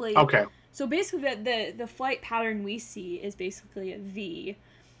possibly... Okay. So basically the flight pattern we see is basically a V,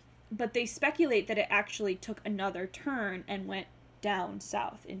 but they speculate that it actually took another turn and went down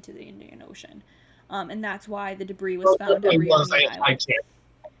south into the Indian Ocean. And that's why the debris was found It every was on the a island. Titanic.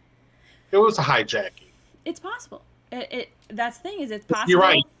 It was a hijacking. It's possible. That's the thing, is it's possible. You're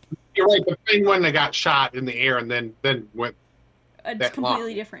right. You're right. The plane wouldn't have got shot in the air and then went. It's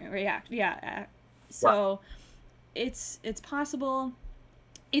completely different react. Yeah. So it's possible.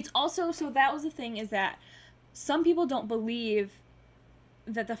 It's also, so that was the thing, is that some people don't believe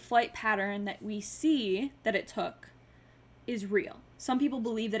that the flight pattern that we see that it took is real. Some people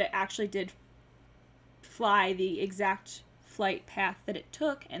believe that it actually did fly the exact flight path that it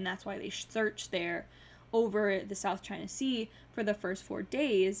took, and that's why they searched there over the South China Sea for the first 4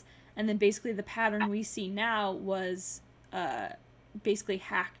 days. And then basically the pattern we see now was basically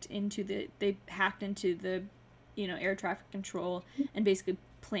hacked into the air traffic control, and basically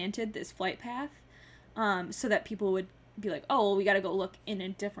planted this flight path so that people would be like, oh, well, we got to go look in a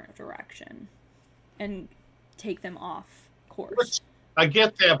different direction and take them off course. Which, I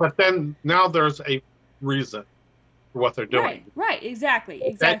get that, but then now there's a reason for what they're doing. Right,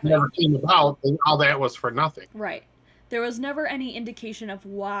 exactly. That never came about, and all that was for nothing. Right. There was never any indication of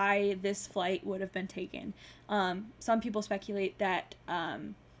why this flight would have been taken. Some people speculate that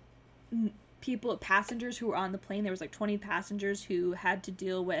passengers who were on the plane, there was like 20 passengers who had to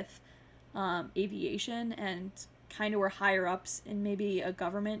deal with aviation and kind of were higher ups in maybe a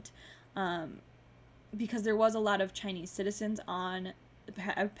government, because there was a lot of Chinese citizens on,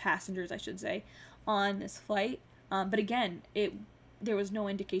 passengers I should say, on this flight. But again, there was no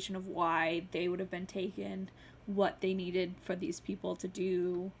indication of why they would have been taken, what they needed for these people to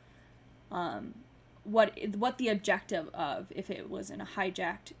do, what the objective of, if it was in a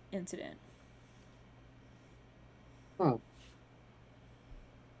hijacked incident.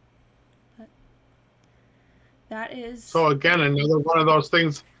 That is... So again, another one of those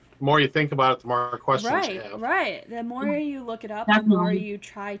things, the more you think about it, the more questions you have. Right. The more you look it up, the more you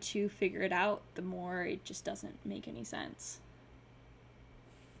try to figure it out, the more it just doesn't make any sense.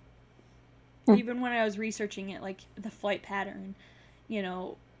 Even when I was researching it, like the flight pattern,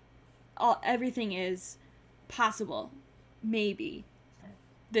 everything is possible. Maybe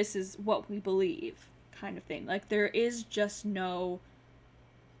this is what we believe, kind of thing. Like, there is just no...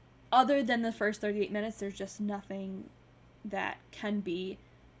 Other than the first 38 minutes, there's just nothing that can be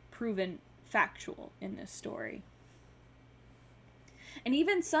proven factual in this story. And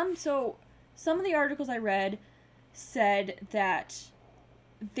even some of the articles I read said that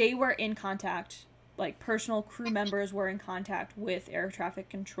they were in contact, like personal crew members were in contact with air traffic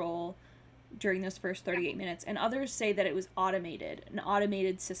control during those first 38 minutes. And others say that it was an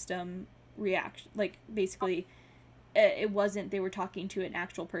automated system reaction. Like, basically... It wasn't, they were talking to an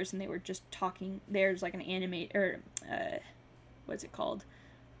actual person, they were just talking, there's like an what's it called?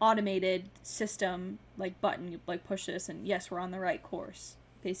 Automated system, like button, you like push this and yes, we're on the right course.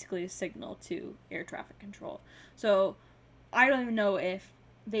 Basically a signal to air traffic control. So I don't even know if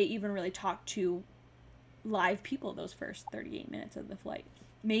they even really talked to live people those first 38 minutes of the flight.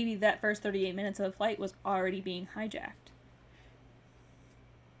 Maybe that first 38 minutes of the flight was already being hijacked.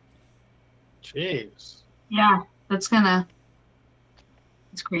 Jeez. Yeah. It's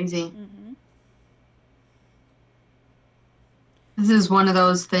crazy. Mm-hmm. This is one of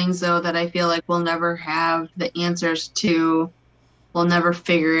those things, though, that I feel like we'll never have the answers to. We'll never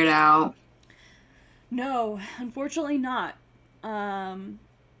figure it out. No, unfortunately not.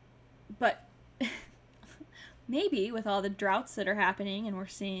 But maybe with all the droughts that are happening and we're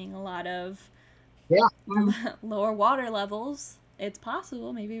seeing a lot of lower water levels, it's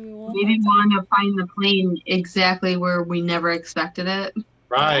possible. Maybe we will. Maybe want to find the plane exactly where we never expected it.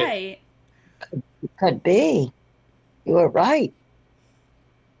 Right. It could be. You were right.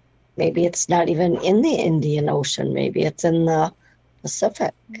 Maybe it's not even in the Indian Ocean. Maybe it's in the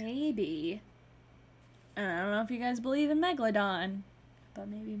Pacific. Maybe. I don't know if you guys believe in Megalodon, but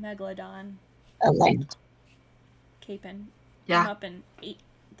maybe Megalodon came up and ate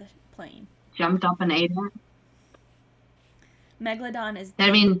the plane. Jumped up and ate it. Megalodon is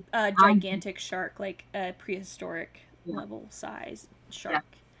a gigantic shark, like a prehistoric level size shark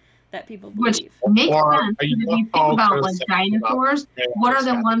that people believe. Which makes sense. If you think about like dinosaurs, what are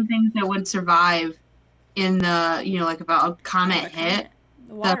the one things that would survive in the, like if a comet hit?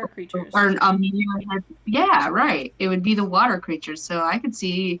 The water creatures. Or a meteor hit. Yeah, right. It would be the water creatures. So I could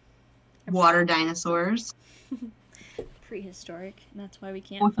see water dinosaurs. Prehistoric. And that's why we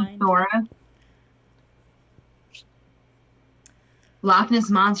can't find. Loch Ness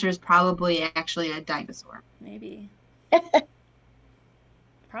Monster is probably actually a dinosaur. Maybe.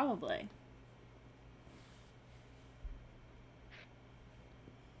 Probably.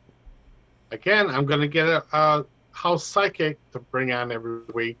 Again, I'm going to get a house psychic to bring on every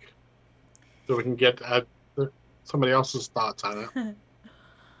week so we can get somebody else's thoughts on it.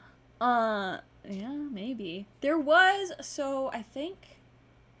 Yeah, maybe. There was, so I think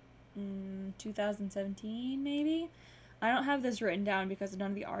 2017 maybe. I don't have this written down because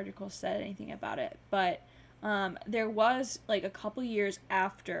none of the articles said anything about it, but there was like a couple years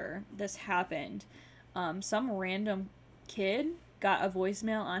after this happened, some random kid got a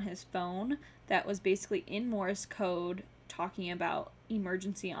voicemail on his phone that was basically in Morse code talking about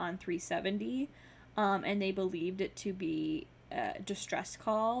emergency on 370, and they believed it to be a distress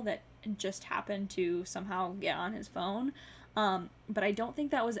call that just happened to somehow get on his phone. But I don't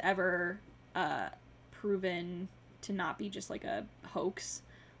think that was ever proven to not be just like a hoax.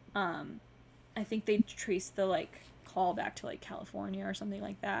 I think they traced the like call back to like California or something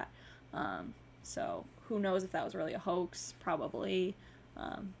like that. So who knows if that was really a hoax? Probably.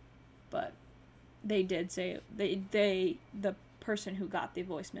 But they did say the person who got the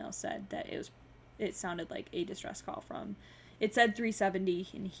voicemail said that it sounded like a distress call from. It said 370,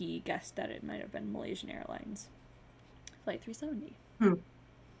 and he guessed that it might have been Malaysian Airlines Flight 370.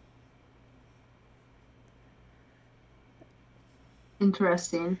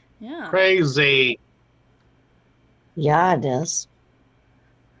 Interesting. Yeah. Crazy. Yeah, it is.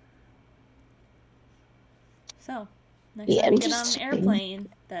 So, next Be time you get on an interesting. airplane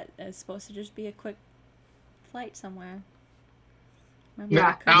that is supposed to just be a quick flight somewhere. Remember,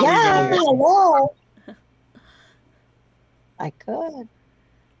 Yeah. it could- Now we Yeah, know. well, I could.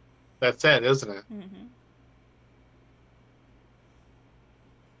 That's it, isn't it? Mhm.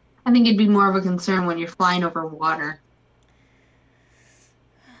 I think it'd be more of a concern when you're flying over water.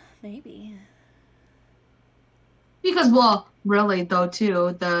 Maybe. Because, well, really though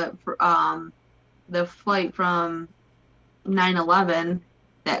too, the flight from 9/11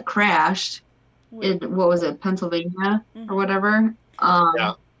 that crashed in, what was it, Pennsylvania or whatever.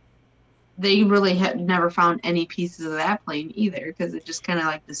 Yeah. They really had never found any pieces of that plane either, because it just kind of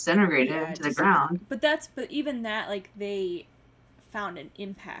like disintegrated into the ground. But even that, like, they found an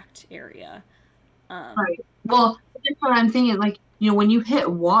impact area. Right. Well, that's what I'm thinking. Like, when you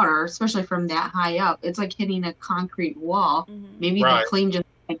hit water, especially from that high up, it's like hitting a concrete wall. Maybe Right. the plane just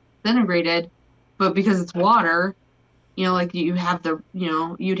like, disintegrated, but because it's water, like you have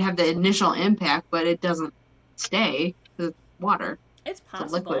you'd have the initial impact, but it doesn't stay because it's water. It's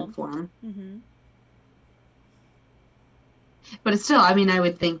possible. It's a liquid form. Mm-hmm. But it's still, I mean, I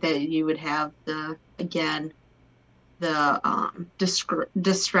would think that you would have the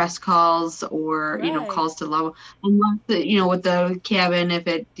distress calls or Right. calls to level, unless with the cabin, if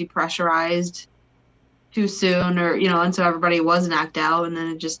it depressurized too soon, or and so everybody was knocked out and then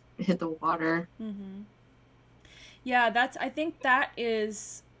it just hit the water. Mm-hmm. Yeah, I think that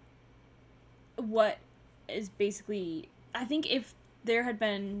is what is basically, I think if there had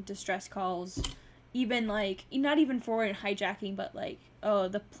been distress calls, even like, not even for hijacking, but like, oh,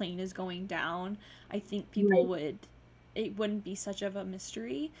 the plane is going down, I think people it wouldn't be such of a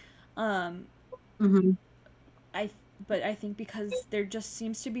mystery. Mm-hmm. But I think because there just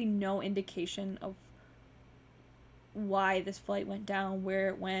seems to be no indication of why this flight went down, where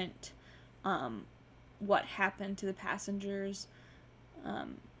it went, what happened to the passengers.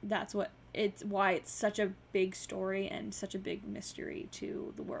 That's why it's such a big story and such a big mystery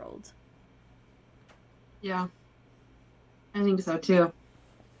to the world. Yeah, I think so too.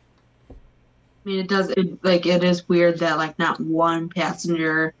 I mean, it is weird that like not one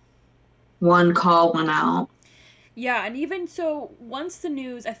call went out. Yeah, and even so, once the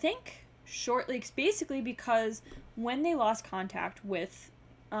news, I think shortly, it's basically because when they lost contact with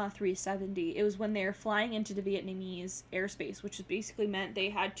 370, it was when they were flying into the Vietnamese airspace, which basically meant they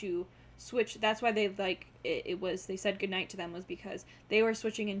had to switch. That's why they they said goodnight to them, was because they were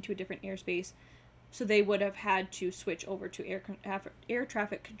switching into a different airspace. So they would have had to switch over to air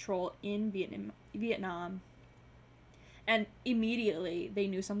traffic control in Vietnam. And immediately they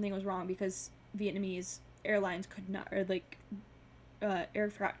knew something was wrong because Vietnamese airlines could not, or like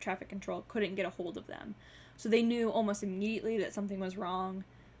air traffic control couldn't get a hold of them. So they knew almost immediately that something was wrong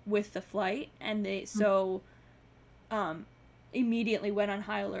with the flight, and they immediately went on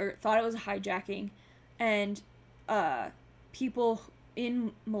high alert, thought it was a hijacking, and people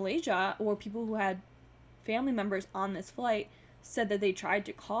in Malaysia, or people who had family members on this flight, said that they tried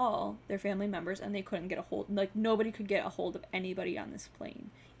to call their family members and they couldn't get a hold, like nobody could get a hold of anybody on this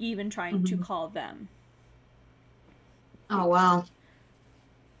plane, even trying to call them. Oh wow.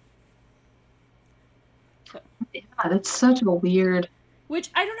 So, yeah, that's such a weird. Which,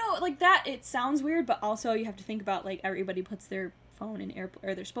 I don't know, like that, it sounds weird, but also you have to think about, like, everybody puts their phone in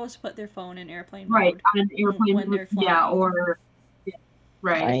or they're supposed to put their phone in airplane Right, mode on an airplane when they're flying. Yeah, or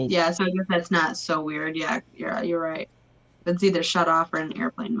right. Right. Yeah, so I guess that's not so weird. Yeah, you're right. It's either shut off or in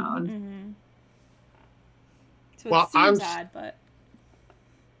airplane mode. Mm-hmm. So Well, it seems odd, but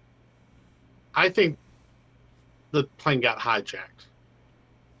I think the plane got hijacked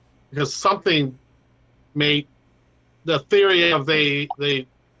because something made the theory of the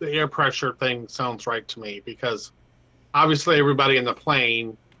air pressure thing sounds right to me, because obviously everybody in the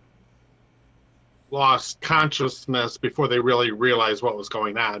plane lost consciousness before they really realized what was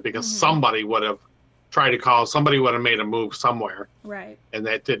going on, because somebody would have tried to call, somebody would have made a move somewhere, right, and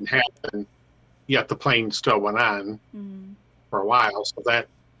that didn't happen, yet the plane still went on for a while, so that's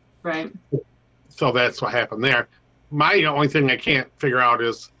what happened there. My only thing I can't figure out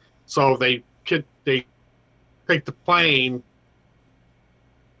is, so they take the plane,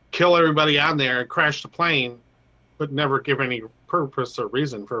 kill everybody on there, and crash the plane, but never give any purpose or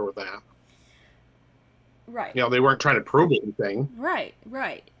reason for that. right. They weren't trying to prove anything. Right.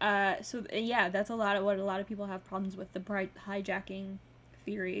 So yeah, that's a lot of what a lot of people have problems with, the hijacking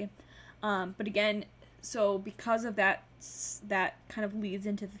theory. But again, so because of that kind of leads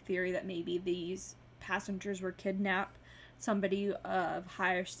into the theory that maybe these passengers were kidnapped, somebody of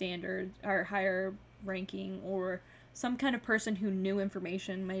higher standard or higher ranking, or some kind of person who knew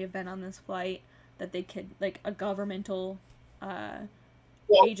information may have been on this flight, that they could, like a governmental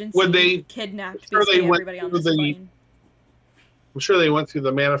agency when they kidnapped basically everybody on this plane. I'm sure they went through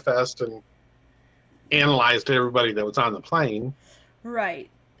the manifest and analyzed everybody that was on the plane. Right.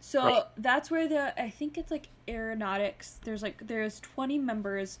 So that's where I think it's like aeronautics. There's 20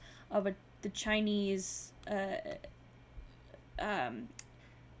 members of the Chinese.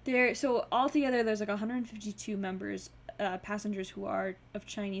 So altogether there's like 152 members, passengers who are of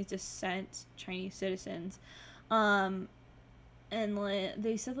Chinese descent, Chinese citizens, and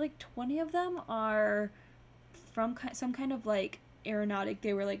they said like 20 of them are from some kind of like aeronautic.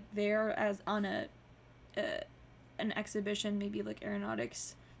 They were like there as on an exhibition, maybe like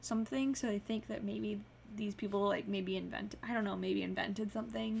aeronautics something. So they think that maybe these people like maybe invented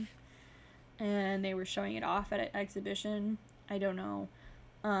something, and they were showing it off at an exhibition. I don't know.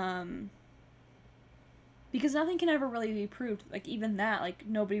 Because nothing can ever really be proved. Like even that, like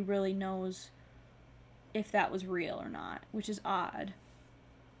nobody really knows if that was real or not, which is odd.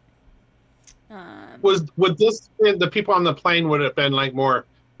 Would the people on the plane would have been like more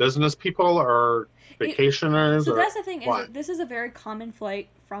business people or vacationers? So that's the thing, is that this is a very common flight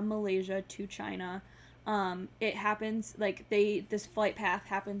from Malaysia to China. It happens like this flight path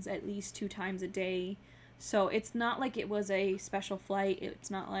happens at least 2 times a day. So it's not like it was a special flight.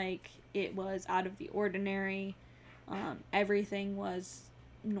 It's not like it was out of the ordinary. Everything was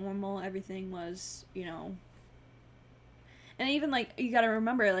normal. Everything was, and even like, you gotta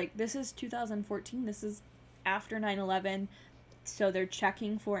remember, like this is 2014. This is after 9/11. So they're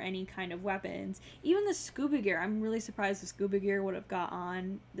checking for any kind of weapons. Even the scuba gear. I'm really surprised the scuba gear would have got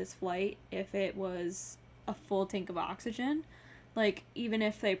on this flight if it was a full tank of oxygen. Like, even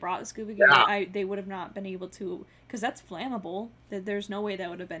if they brought the scuba gear, they would have not been able to, because that's flammable. There's no way that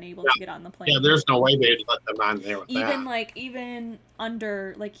would have been able to get on the plane. Yeah, there's no way they'd let them on there with that. Even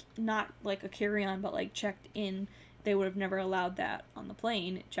under, like, not like a carry-on, but like checked in, they would have never allowed that on the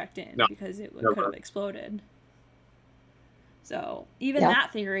plane, checked in, because it could have exploded. So, even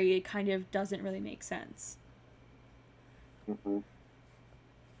that theory kind of doesn't really make sense. Mm-hmm.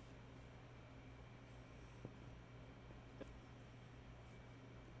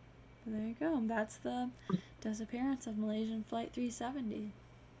 There you go. That's the disappearance of Malaysian Flight 370.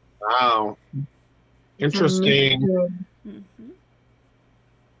 Wow. Interesting. Mm-hmm.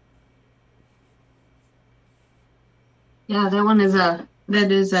 Yeah,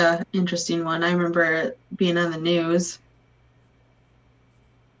 that is a interesting one. I remember it being on the news.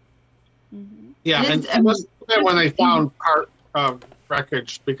 Mm-hmm. Yeah, and when they found part of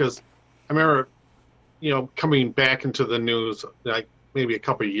wreckage, because I remember, coming back into the news like maybe a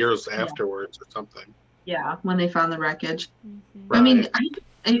couple of years afterwards or something. Yeah, when they found the wreckage. Mm-hmm. Right. I mean,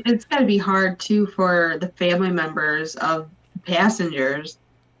 it's got to be hard too for the family members of passengers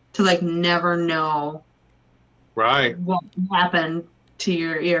to like never know what happened to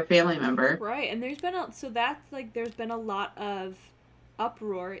your family member. Right, and there's been a lot of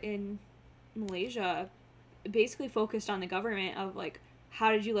uproar in Malaysia, basically focused on the government of like,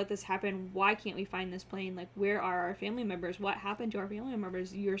 how did you let this happen? Why can't we find this plane? Like, where are our family members? What happened to our family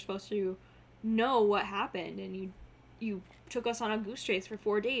members? You're supposed to know what happened, and you took us on a goose chase for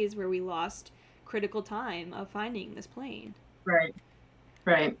 4 days where we lost critical time of finding this plane. Right.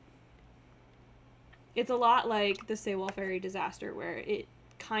 It's a lot like the Sewol Ferry disaster, where it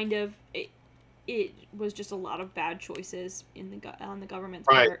was just a lot of bad choices on the government's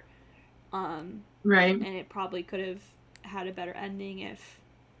part. Right. And it probably could have had a better ending if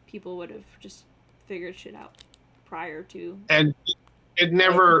people would have just figured shit out prior to. And it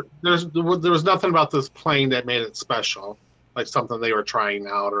never, there was nothing about this plane that made it special, like something they were trying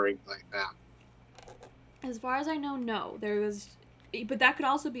out or anything like that. As far as I know, no. There was, but that could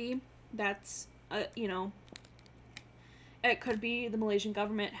also be, that's, you know, it could be the Malaysian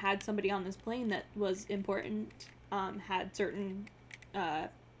government had somebody on this plane that was important, had certain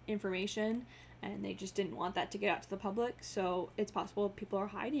information, and they just didn't want that to get out to the public. So it's possible people are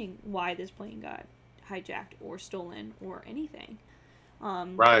hiding why this plane got hijacked or stolen or anything.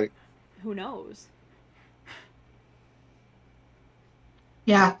 Right. Who knows?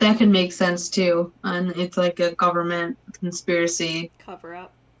 Yeah, that could make sense too. And it's like a government conspiracy. Cover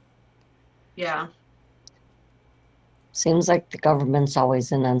up. Yeah. Seems like the government's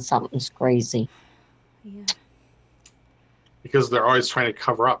always in on something's crazy. Yeah. Because they're always trying to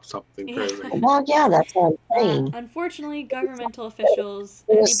cover up something crazy. Well, yeah, that's what I'm saying. Unfortunately, governmental officials,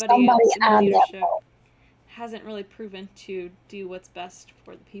 There's anybody somebody in on that leadership, boat. hasn't really proven to do what's best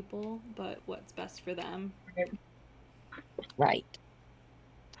for the people, but what's best for them. Right.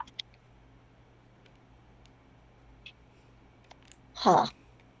 Huh.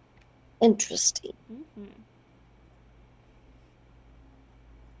 Interesting. Mm-hmm.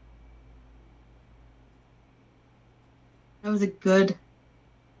 That was a good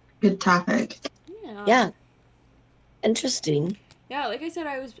topic. Yeah. Yeah. Interesting. Yeah, like I said,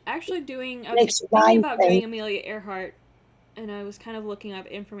 I was actually doing, I Makes was thinking Ryan about think. doing Amelia Earhart, and I was kind of looking up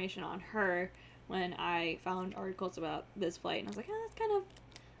information on her when I found articles about this flight, and I was like, oh, that's kind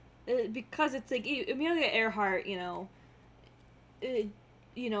of, because it's like, Amelia Earhart, you know,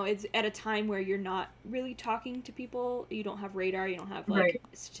 it's at a time where you're not really talking to people, you don't have radar, you don't have, like, Right.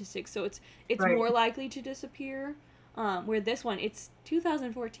 statistics, so it's Right. more likely to disappear. Where this one, it's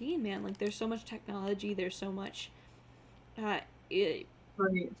 2014, man. Like, there's so much technology, there's so much Right.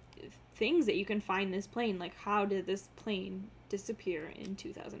 things that you can find this plane. Like, how did this plane disappear in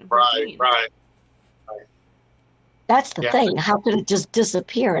 2014? Right. That's the Yeah. thing. How could it just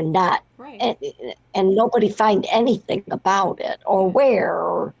disappear and not, Right. and nobody find anything about it or where?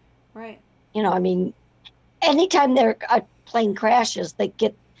 Or, Right. you know, I mean, anytime a plane crashes, they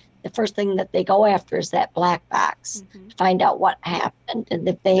get the first thing that they go after is that black box Mhm. to find out what happened. And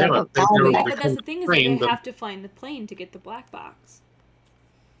if they Yeah, haven't but found there was it, But that's the thing, is that plane, they but- have to find the plane to get the black box.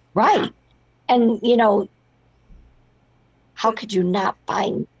 right. And, you know, how could you not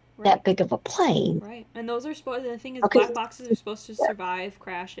find that Right. big of a plane? Right. And those are supposed, the thing is, Okay. black boxes are supposed to survive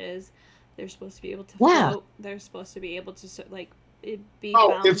crashes. They're supposed to be able to Yeah. float. They're supposed to be able to, like, be Oh,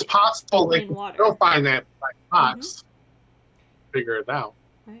 found it's possible they in can water. still find that black box. Figure it out.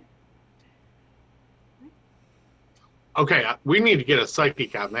 Right. Okay, we need to get a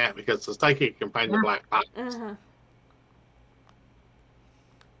psychic on that because the psychic can find the Yeah. black box. Uh-huh.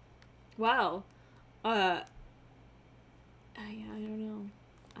 Wow. I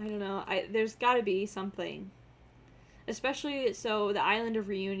don't know. There's got to be something. Especially, so the island of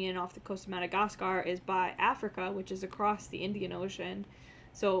Reunion off the coast of Madagascar is by Africa, which is across the Indian Ocean.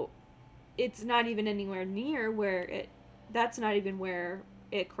 So it's not even anywhere near where that's not even where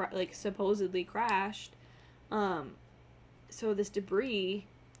it supposedly crashed. So this debris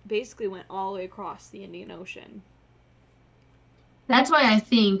basically went all the way across the Indian Ocean. That's why I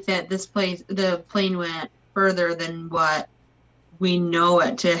think that the plane went further than what we know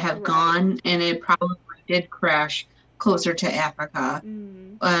it to have Right. gone, and it probably did crash closer to Africa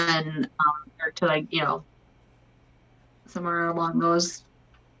Mm. and or to, like, you know, somewhere along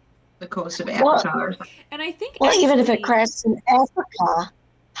the coast of Well- Africa or something. And I think Well, even if it actually- crashed in Africa,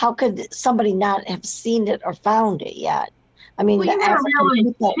 how could somebody not have seen it or found it yet? I mean, Well, the you gotta African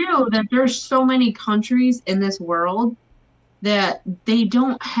realize people, too that there's so many countries in this world that they still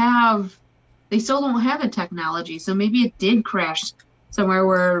don't have the technology. So maybe it did crash somewhere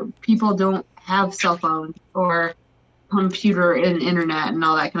where people don't have cell phones or computer and internet and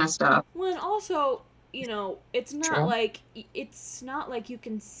all that kind of stuff. Well, and also, you know, it's not True. like you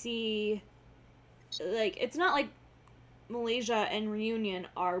can see, like, it's not like Malaysia and Reunion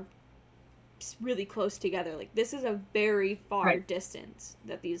are really close together. Like, this is a very far Right. distance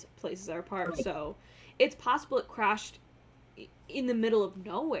that these places are apart. Right. So it's possible it crashed in the middle of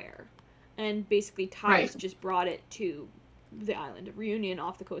nowhere, and basically tides Right. just brought it to the island of Reunion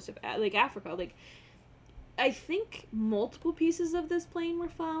off the coast of Africa. Like, I think multiple pieces of this plane were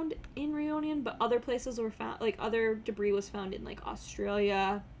found in Reunion, but other places were found, like, other debris was found in, like,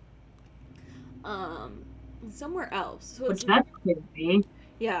 Australia, somewhere else. So Which it's that's crazy.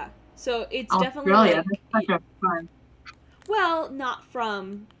 yeah. So it's Australia, definitely like, that's such a fun. well, not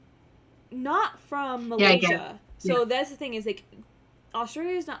from Yeah, I get Malaysia. So that's the thing is, like,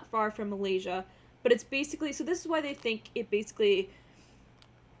 Australia is not far from Malaysia, but it's basically, so this is why they think it basically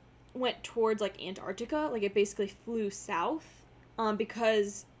went towards, like, Antarctica. Like, it basically flew south,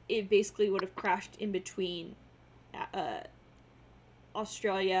 because it basically would have crashed in between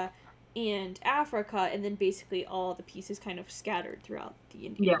Australia and Africa, and then basically all the pieces kind of scattered throughout the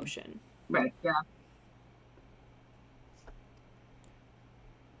Indian Ocean. Right, yeah.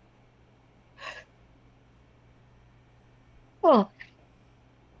 Oh,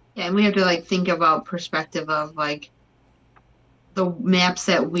 Yeah, and we have to, like, think about perspective of, like, the maps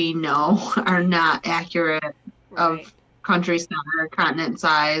that we know are not accurate Right. of country size, continent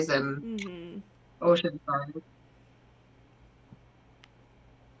size, and Mm-hmm. ocean size.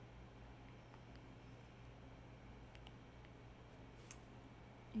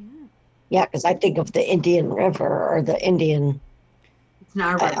 Yeah. yeah, because I think of the Indian River or the Indian, It's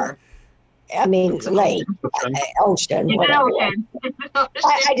not a river. I mean, It's an lake, ocean, It's an whatever. ocean. It's an ocean.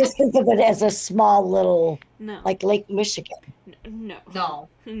 I just think of it as a small little, No. like Lake Michigan. No. No.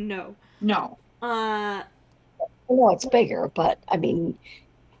 No. No. I know it's bigger, but I mean,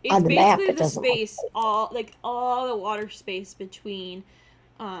 It's on the map, basically it the doesn't look space, all the water space between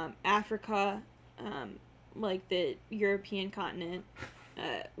Africa, like the European continent,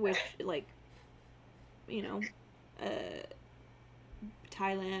 which, like, you know,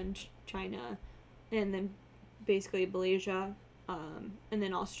 Thailand, China, and then basically Malaysia, and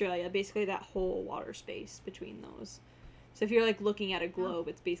then Australia, basically that whole water space between those. So if you're, like, looking at a globe,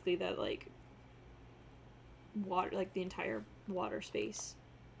 it's basically that, like, water, like the entire water space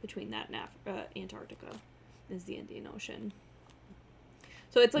between that and Antarctica is the Indian Ocean.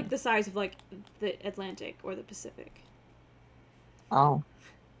 So it's like the size of, like, the Atlantic or the Pacific. Oh.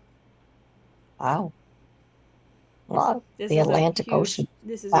 Wow. Well, This the is a Atlantic huge- Ocean.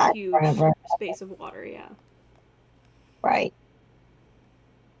 This is a back huge forever. space of water, yeah. Right.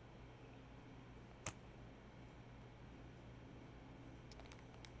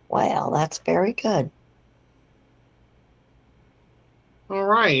 Well, that's very good. All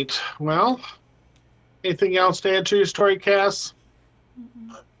right. Well, anything else to add to your story, Cass?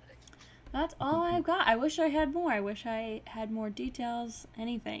 That's all I've got. I wish I had more. I wish I had more details,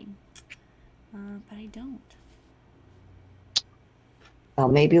 anything. But I don't. Well,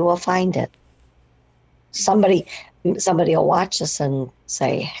 maybe we'll find it. Somebody will watch this and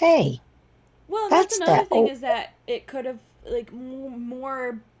say, "Hey, Well, that's That's another that- thing oh. is that it could have, like,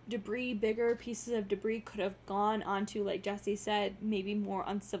 more debris, bigger pieces of debris could have gone onto, like Jesse said, maybe more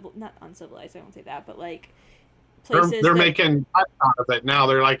not uncivilized, I won't say that, but, like, places They're that, making fun out of it now.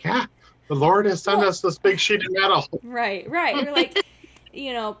 They're like, yeah, the Lord has sent Well- us this big sheet of metal. right, or, like,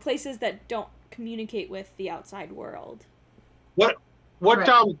 you know, places that don't communicate with the outside world. What?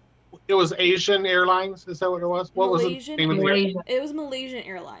 Right. It was Asian Airlines. Is that what it was? What was Malaysian- the name of the airline? Malaysia. It was Malaysian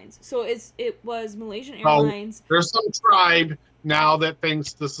Airlines. So it was Malaysian Oh. Airlines. There's some tribe now that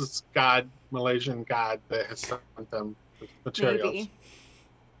thinks this is God, Malaysian God, that has sent them materials.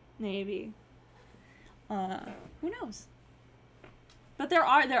 Maybe. Who knows? But there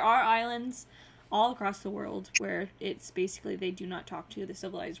are islands all across the world where it's basically they do not talk to the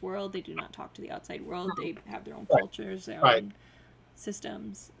civilized world. They do not talk to the outside world. They have their own Right. cultures, their Right. own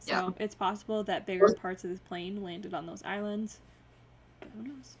systems. So Yeah. it's possible that bigger parts of this plane landed on those islands. But who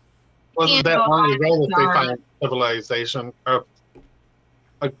knows? Wasn't that And long ago that they are- found civilization? Well,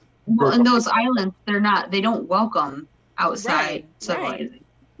 and those islands, they don't welcome outside Right. civilization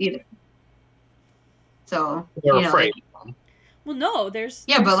either. So, They're you know, afraid. Well, no, there's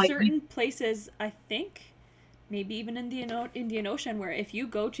Yeah, but, like, certain places, I think, maybe even in the Indian Ocean, where if you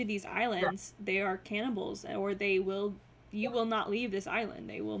go to these islands, they are cannibals, or you will not leave this island.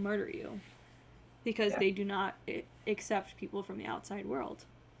 They will murder you because Yeah. they do not accept people from the outside world.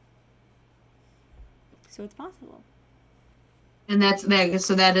 So it's possible. and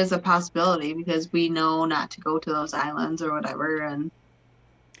so that is a possibility because we know not to go to those islands or whatever, and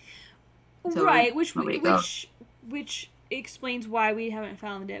so right, which nobody go. which explains why we haven't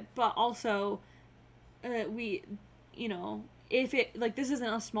found it, but also we, you know, if it, like, this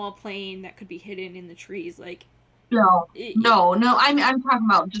isn't a small plane that could be hidden in the trees, like, no, it, no, I'm talking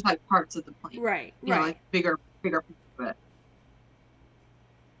about just like parts of the plane, right, you know, like bigger parts of it.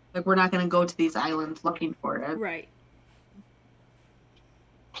 Like, we're not going to go to these islands looking for it. right.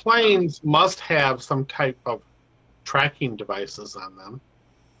 Planes must have some type of tracking devices on them.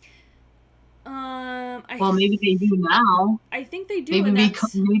 Well, maybe they do now. I think they do. Maybe and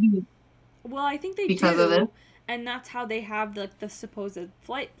because that's, well, I think they because do, of it. and that's how they have the supposed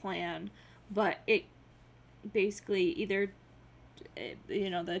flight plan. But it basically either, you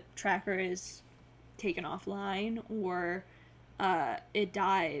know, the tracker is taken offline or it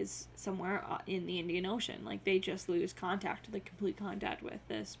dies somewhere in the Indian Ocean. Like, they just lose contact, like complete contact with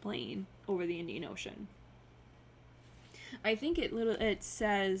this plane over the Indian Ocean. I think it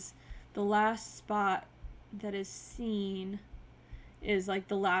says the last spot that is seen is like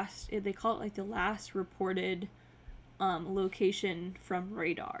the last, they call it like the last reported location from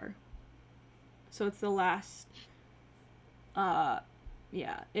radar. So it's the last,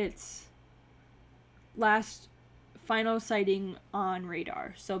 it's last final sighting on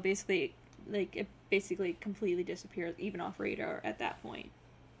radar. So basically, like, it basically completely disappears even off radar at that point.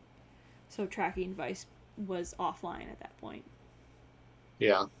 So tracking device was offline at that point.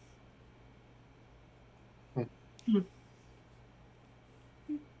 Yeah.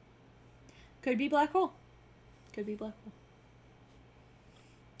 Could be black hole. Could be black hole.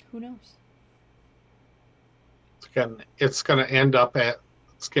 Who knows? It's gonna end up at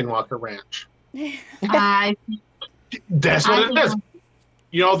Skinwalker Ranch. I That's what it think- is.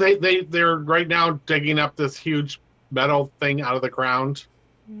 You know, they're right now digging up this huge metal thing out of the ground,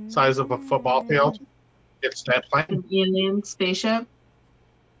 size of a football field. It's that plane. An alien spaceship.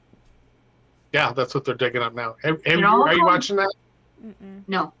 Yeah, that's what they're digging up now. Are all you watching that? Mm-mm.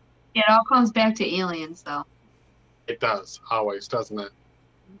 No. It all comes back to aliens, though. It does, always, doesn't it?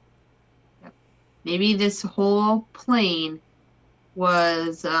 Maybe this whole plane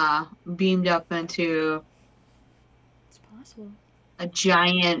was beamed up into It's possible. a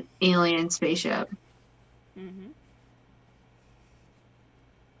giant alien spaceship. Mm-hmm.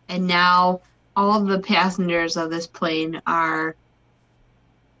 And now all of the passengers of this plane are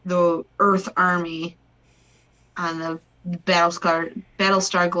the Earth Army on the Battlestar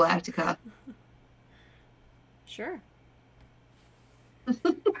Galactica. Sure.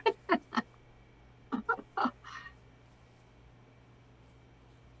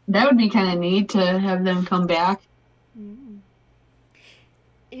 That would be kind of neat to have them come back. Mm.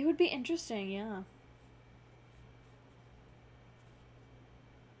 It would be interesting, yeah.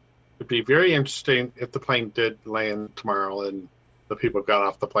 It'd be very interesting if the plane did land tomorrow and the people got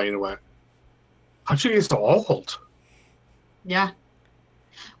off the plane and went, how'd you get so old? Yeah.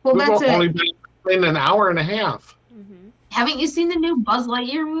 Well, We've that's only it. been in an hour and a half. Mm-hmm. Haven't you seen the new Buzz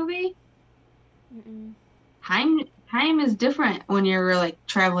Lightyear movie? Mm-mm. Time is different when you're like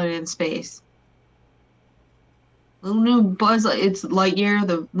traveling in space. The new it's Lightyear,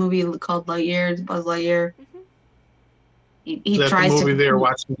 the movie called Lightyear, it's Buzz Lightyear. Mm-hmm. He Is that tries the movie to. they were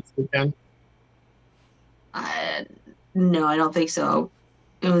watching this weekend? No, I don't think so.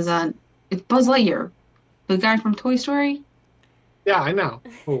 It was on. It's Buzz Lightyear, the guy from Toy Story. Yeah, I know.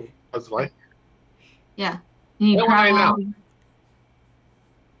 Oh, Buzz Lightyear. Yeah, and he What would I travels. know?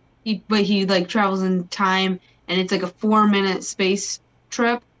 He like travels in time, and it's like a 4-minute space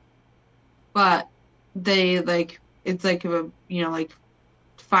trip. But they like it's like like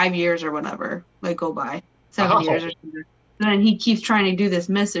 5 years or whatever like go by 7 years or something. Then he keeps trying to do this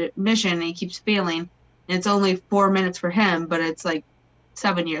mission, and he keeps failing. And it's only 4 minutes for him, but it's like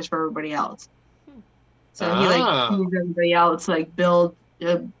 7 years for everybody else. So he sees everybody else like build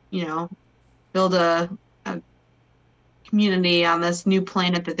a community on this new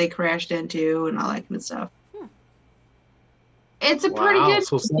planet that they crashed into and all that kind of stuff. It's a pretty good.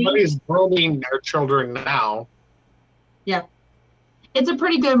 So somebody's building their children now. Yeah. It's a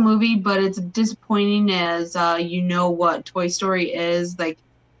pretty good movie, but it's disappointing as what Toy Story is. Like,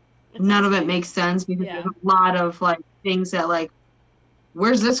 none of it makes sense because there's a lot of like things that like,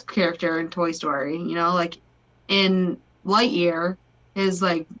 where's this character in Toy Story? You know, like in Lightyear, his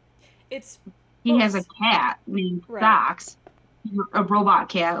like, he has a cat named Fox, a robot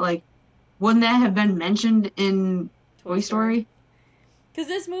cat. Like, wouldn't that have been mentioned in Toy Story? Because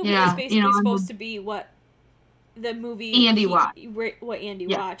this movie is basically supposed to be what the movie Andy watched. What Andy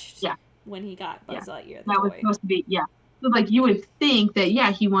watched when he got Buzz Lightyear. That was supposed to be, So, like, you would think that,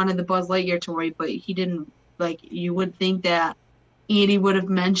 he wanted the Buzz Lightyear toy, but he didn't, like, you would think that Andy would have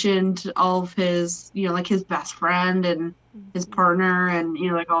mentioned all of his, like, his best friend and his partner and,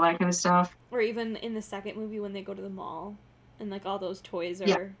 like, all that kind of stuff. Or even in the second movie when they go to the mall and, like, all those toys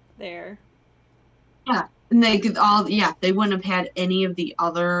are there. Yeah. And they could they wouldn't have had any of the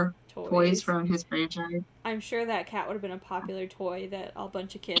other toys from his franchise. I'm sure that cat would have been a popular toy that a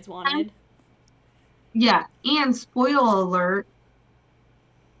bunch of kids wanted. Yeah, and spoiler alert,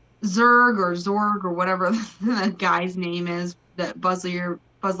 Zurg or Zorg or whatever the guy's name is that Buzz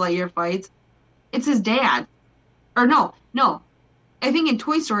Lightyear fights, it's his dad. Or no. I think in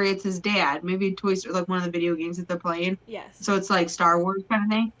Toy Story it's his dad. Maybe in Toy Story, like one of the video games that they're playing. Yes. So it's like Star Wars kind of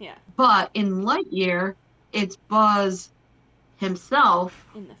thing. Yeah. But in Lightyear, it's Buzz himself.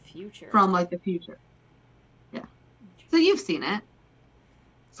 In the future. From like the future. So you've seen it.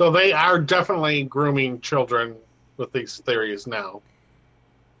 So they are definitely grooming children with these theories now.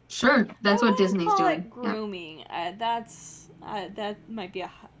 Sure, that's I what wouldn't Disney's call doing. it grooming. That might be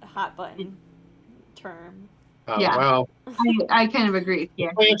a hot button term. Yeah. Well, I kind of agree.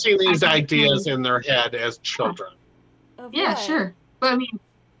 Yeah. planting these I ideas agree. in their head as children. Of Yeah, what? sure. But I mean,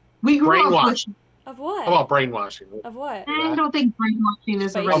 we grew up with. Of what? How about brainwashing? Of what? I don't think brainwashing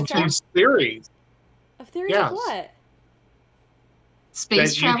is the Space right Of travel? term. these theories. Of theories Yes. of what?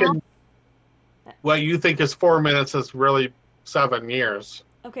 Space that you travel. can, what you think is 4 minutes is really 7 years.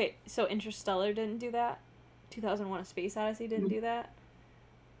 Okay, so Interstellar didn't do that. 2001: A Space Odyssey didn't do that.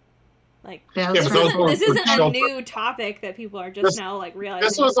 Like That Yeah, was but those right. were this isn't a children. new topic that people are just now like realizing.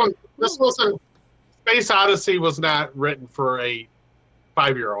 This wasn't Space Odyssey was not written for a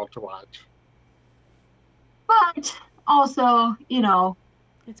 5-year-old to watch. But also,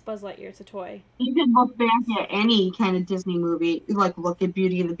 It's Buzz Lightyear. It's a toy. you can look back at any kind of Disney movie, like look at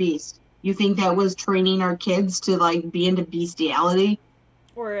Beauty and the Beast. You think that was training our kids to like be into bestiality?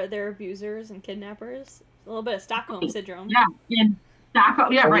 Or they're abusers and kidnappers. A little bit of Stockholm syndrome. Yeah, and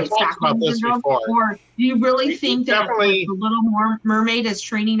Stockholm. Yeah, We right. talked Stockholm about this syndrome. before. Or do you really We think that definitely- the Little Mermaid is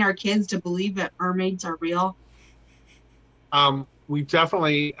training our kids to believe that mermaids are real? We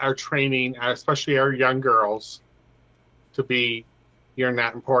definitely are training, especially our young girls, to be, you're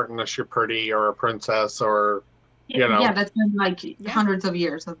not important unless you're pretty or a princess or, Yeah, that's been like Yeah. hundreds of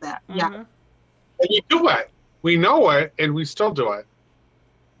years of that. Yeah, Mhm. And you do it. We know it, and we still do it.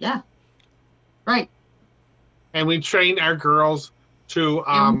 yeah, right. And we train our girls to,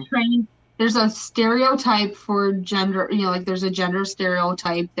 And we train. There's a stereotype for gender. Like there's a gender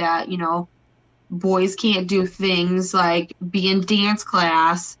stereotype that boys can't do things like be in dance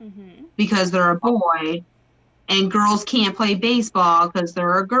class Mhm. because they're a boy, and girls can't play baseball because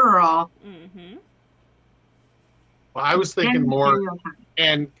they're a girl. Mhm. well, I was thinking Gender more, stereotype.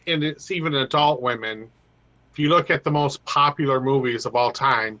 and it's even adult women. If you look at the most popular movies of all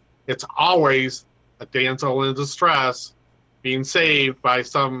time, it's always a damsel in distress being saved by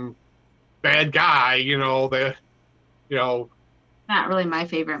some bad guy, Not really my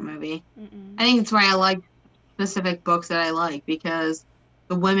favorite movie. Mm-mm. I think it's why I like specific books that I like, because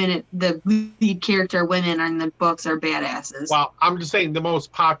the lead character women in the books are badasses. Well, I'm just saying the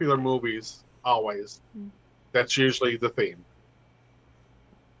most popular movies always. That's usually the theme.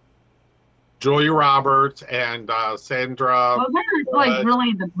 Julia Roberts and Sandra. Well, they're like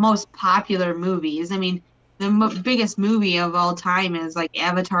really the most popular movies. I mean, the biggest movie of all time is like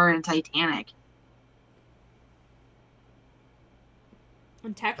Avatar and Titanic.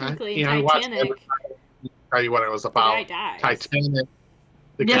 And technically, I watched Titanic, tell you what it was the about. guy dies. Titanic.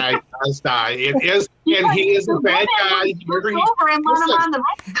 The Yeah. guy does die. It is, and he is a bad guy. Over and let him Listen. on the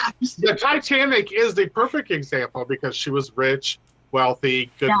right. The Titanic is the perfect example because she was rich,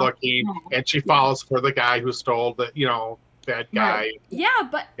 wealthy, good looking, and she falls for the guy who stole the, that guy. Yeah,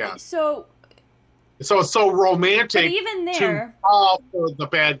 but Yeah. so So it's so but romantic even to there, fall for the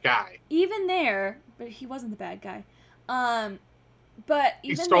bad guy. but he wasn't the bad guy. But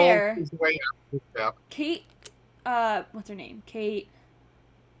He even stole there, his way out of the Kate, what's her name? Kate.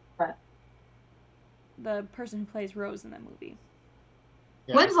 What? The person who plays Rose in that movie.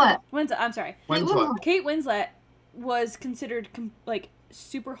 Yeah. Winslet. I'm sorry. Winslet. Kate Winslet was considered like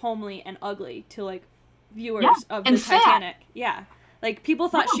super homely and ugly to like viewers of the and fat. Titanic. Yeah. Like people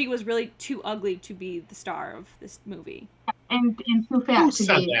thought she was really too ugly to be the star of this movie. And too Who fat to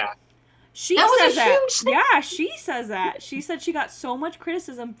said be. that? She That was says a that. huge thing. Yeah, she says that. She said she got so much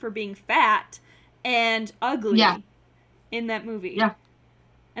criticism for being fat and ugly in that movie. Yeah.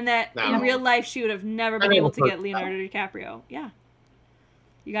 And that No. in real life she would have never been I able never to heard get Leonardo DiCaprio. Yeah.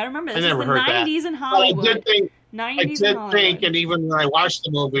 You gotta remember, I this is the never heard that. 90s in Well, Hollywood. I did think, 90s in Hollywood. and even when I watched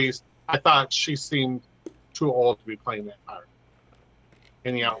the movies, I thought she seemed too old to be playing that part.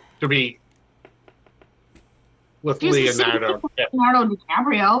 And, to be with She was the same Leonardo. Yeah, Leonardo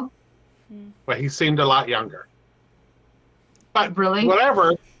DiCaprio. but he seemed a lot younger. But Really?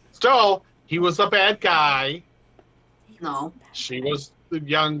 whatever. Still, he was a bad guy. No. She was the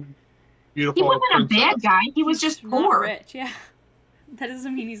young, He beautiful wasn't a princess. bad guy. He was just Not poor. rich, yeah. That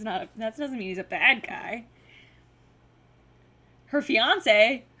doesn't mean he's not. That doesn't mean he's a bad guy. Her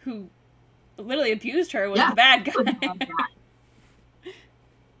fiance, who literally abused her, was the bad He was a guy. bad guy.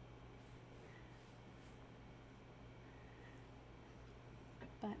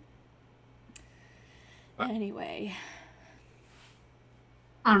 But anyway,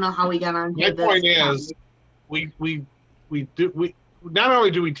 I don't know how we got on My to this. point is, we not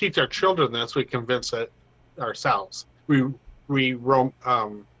only do we teach our children this, we convince it ourselves. We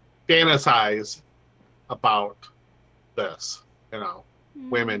fantasize about this.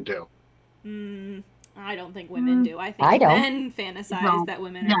 Women do. I don't think women do. I think I don't. men fantasize that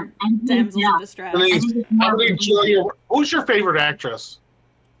women are I think, damsels yeah. in distress. Who's your favorite actress?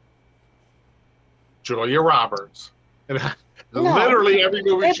 Julia Roberts. And literally every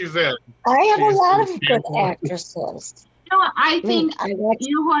movie she's in. I have a she's lot of good beautiful. actresses. You know what? I think I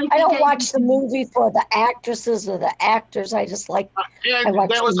don't watch the movie for the actresses or the actors. I just like And I watch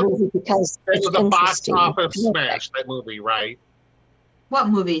that was the movie because It it's was a box interesting. office smash, that movie, right? What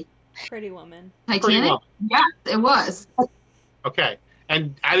movie? Pretty Woman. Titanic? Woman. Yes, it was. Okay.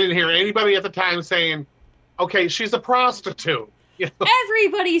 And I didn't hear anybody at the time saying, okay, she's a prostitute.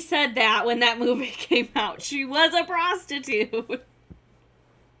 Everybody said that when that movie came out. She was a prostitute.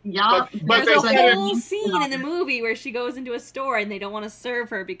 Yeah. But There's they a said whole scene in the movie where she goes into a store and they don't want to serve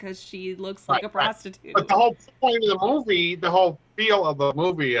her because she looks like a prostitute. But the whole point of the movie, the whole feel of the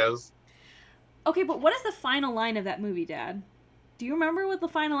movie is... Okay, but what is the final line of that movie, Dad? Do you remember what the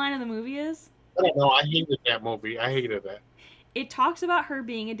final line of the movie is? I don't know. I hated that movie. I hated it. It talks about her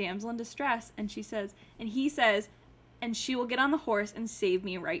being a damsel in distress, and he says, and she will get on the horse and save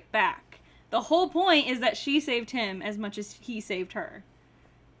me right back. The whole point is that she saved him as much as he saved her.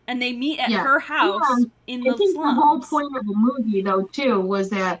 And they meet at her house in the I think slums. the whole point of the movie, though, too, was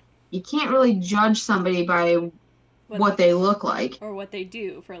that you can't really judge somebody by what they look like. Or what they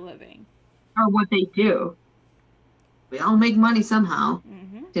do for a living. Or what they do. We all make money somehow.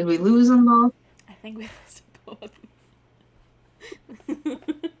 Mm-hmm. Did we lose them both? I think we lost both.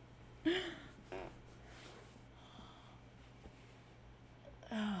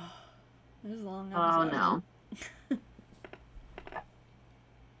 Oh, this is a long episode. Oh, no.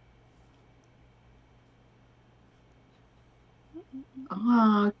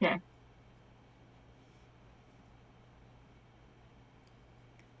 Oh, okay.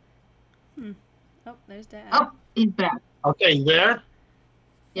 Oh, there's Dad. Oh, he's back. Okay, you there?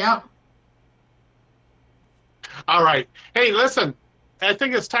 Yep. All right. Hey, listen. I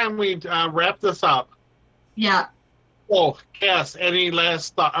think it's time we wrap this up. Yeah. Oh, Cass, any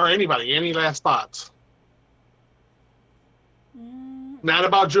last thought, or anybody, any last thoughts? Not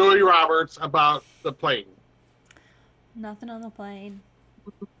about Julia Roberts, about the plane. Nothing on the plane.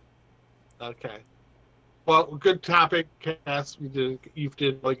 Okay. Well, good topic, Cass. You did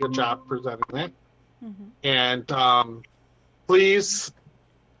a really good job presenting that. Mm-hmm. And please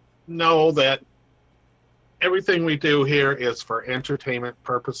know that everything we do here is for entertainment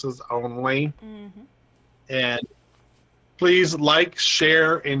purposes only. Mm-hmm. And please like,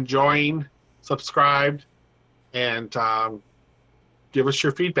 share, and join, subscribe, and give us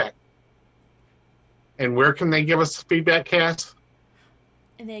your feedback. And where can they give us feedback, Cass?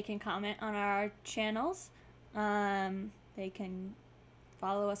 And they can comment on our channels. They can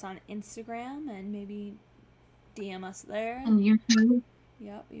follow us on Instagram and maybe DM us there. And YouTube.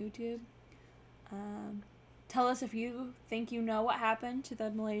 Yep, YouTube. Tell us if you think you know what happened to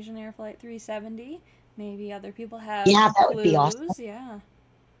the Malaysian Air Flight 370. Maybe other people have Yeah, that clues. would be awesome. Yeah.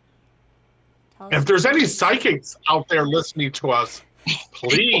 Tell us If there's any psychics out there listening to us,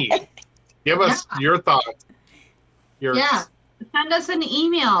 please give us your thoughts. Yeah. Send us an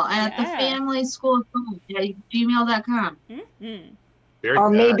email at the Family School of Food at gmail.com. Mm-hmm. Or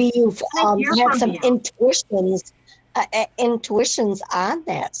maybe you've had some you. intuitions on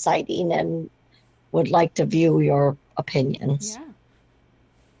that sighting and would like to view your opinions. Yeah.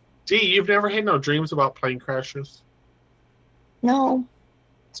 Gee, you've never had no dreams about plane crashes? No,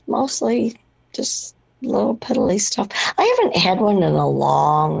 it's mostly just little piddly stuff. I haven't had one in a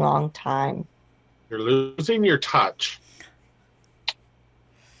long, long time. You're losing your touch.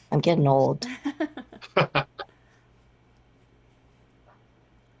 I'm getting old.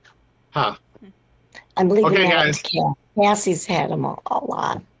 Huh. I'm leaving Okay, that guys. to Cass. Cassie's had them a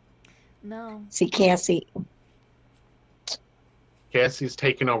lot. No. See, Cassie, Cassie's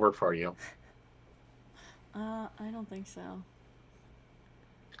taking over for you. I don't think so.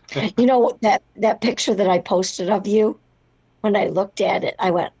 you know that picture that I posted of you? When I looked at it,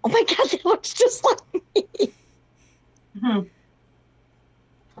 I went, "Oh my God, that looks just like me."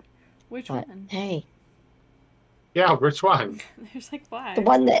 Which But, one? hey, Yeah, which one? There's like five. the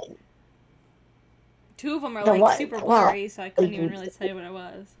one that Two of them are the like one- super well, blurry, so I couldn't even really tell you what it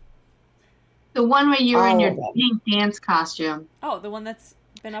was. The one where you were in your Oh. pink dance costume. Oh, the one that's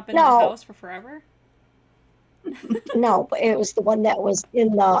been up in No. the house for forever? no, but it was the one that was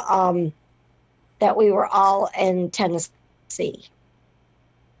in the that we were all in Tennessee.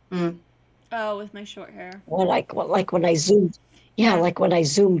 Oh, with my short hair. When when I zoomed, like when I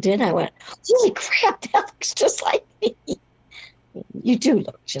zoomed in, I went, "Holy crap, that looks just like me." You do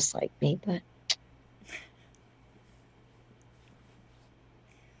look just like me, but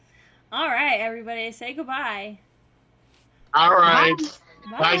All right, everybody, say goodbye. All right.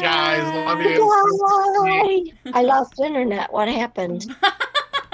 Bye, Bye guys. Love you. Bye. I lost internet. What happened?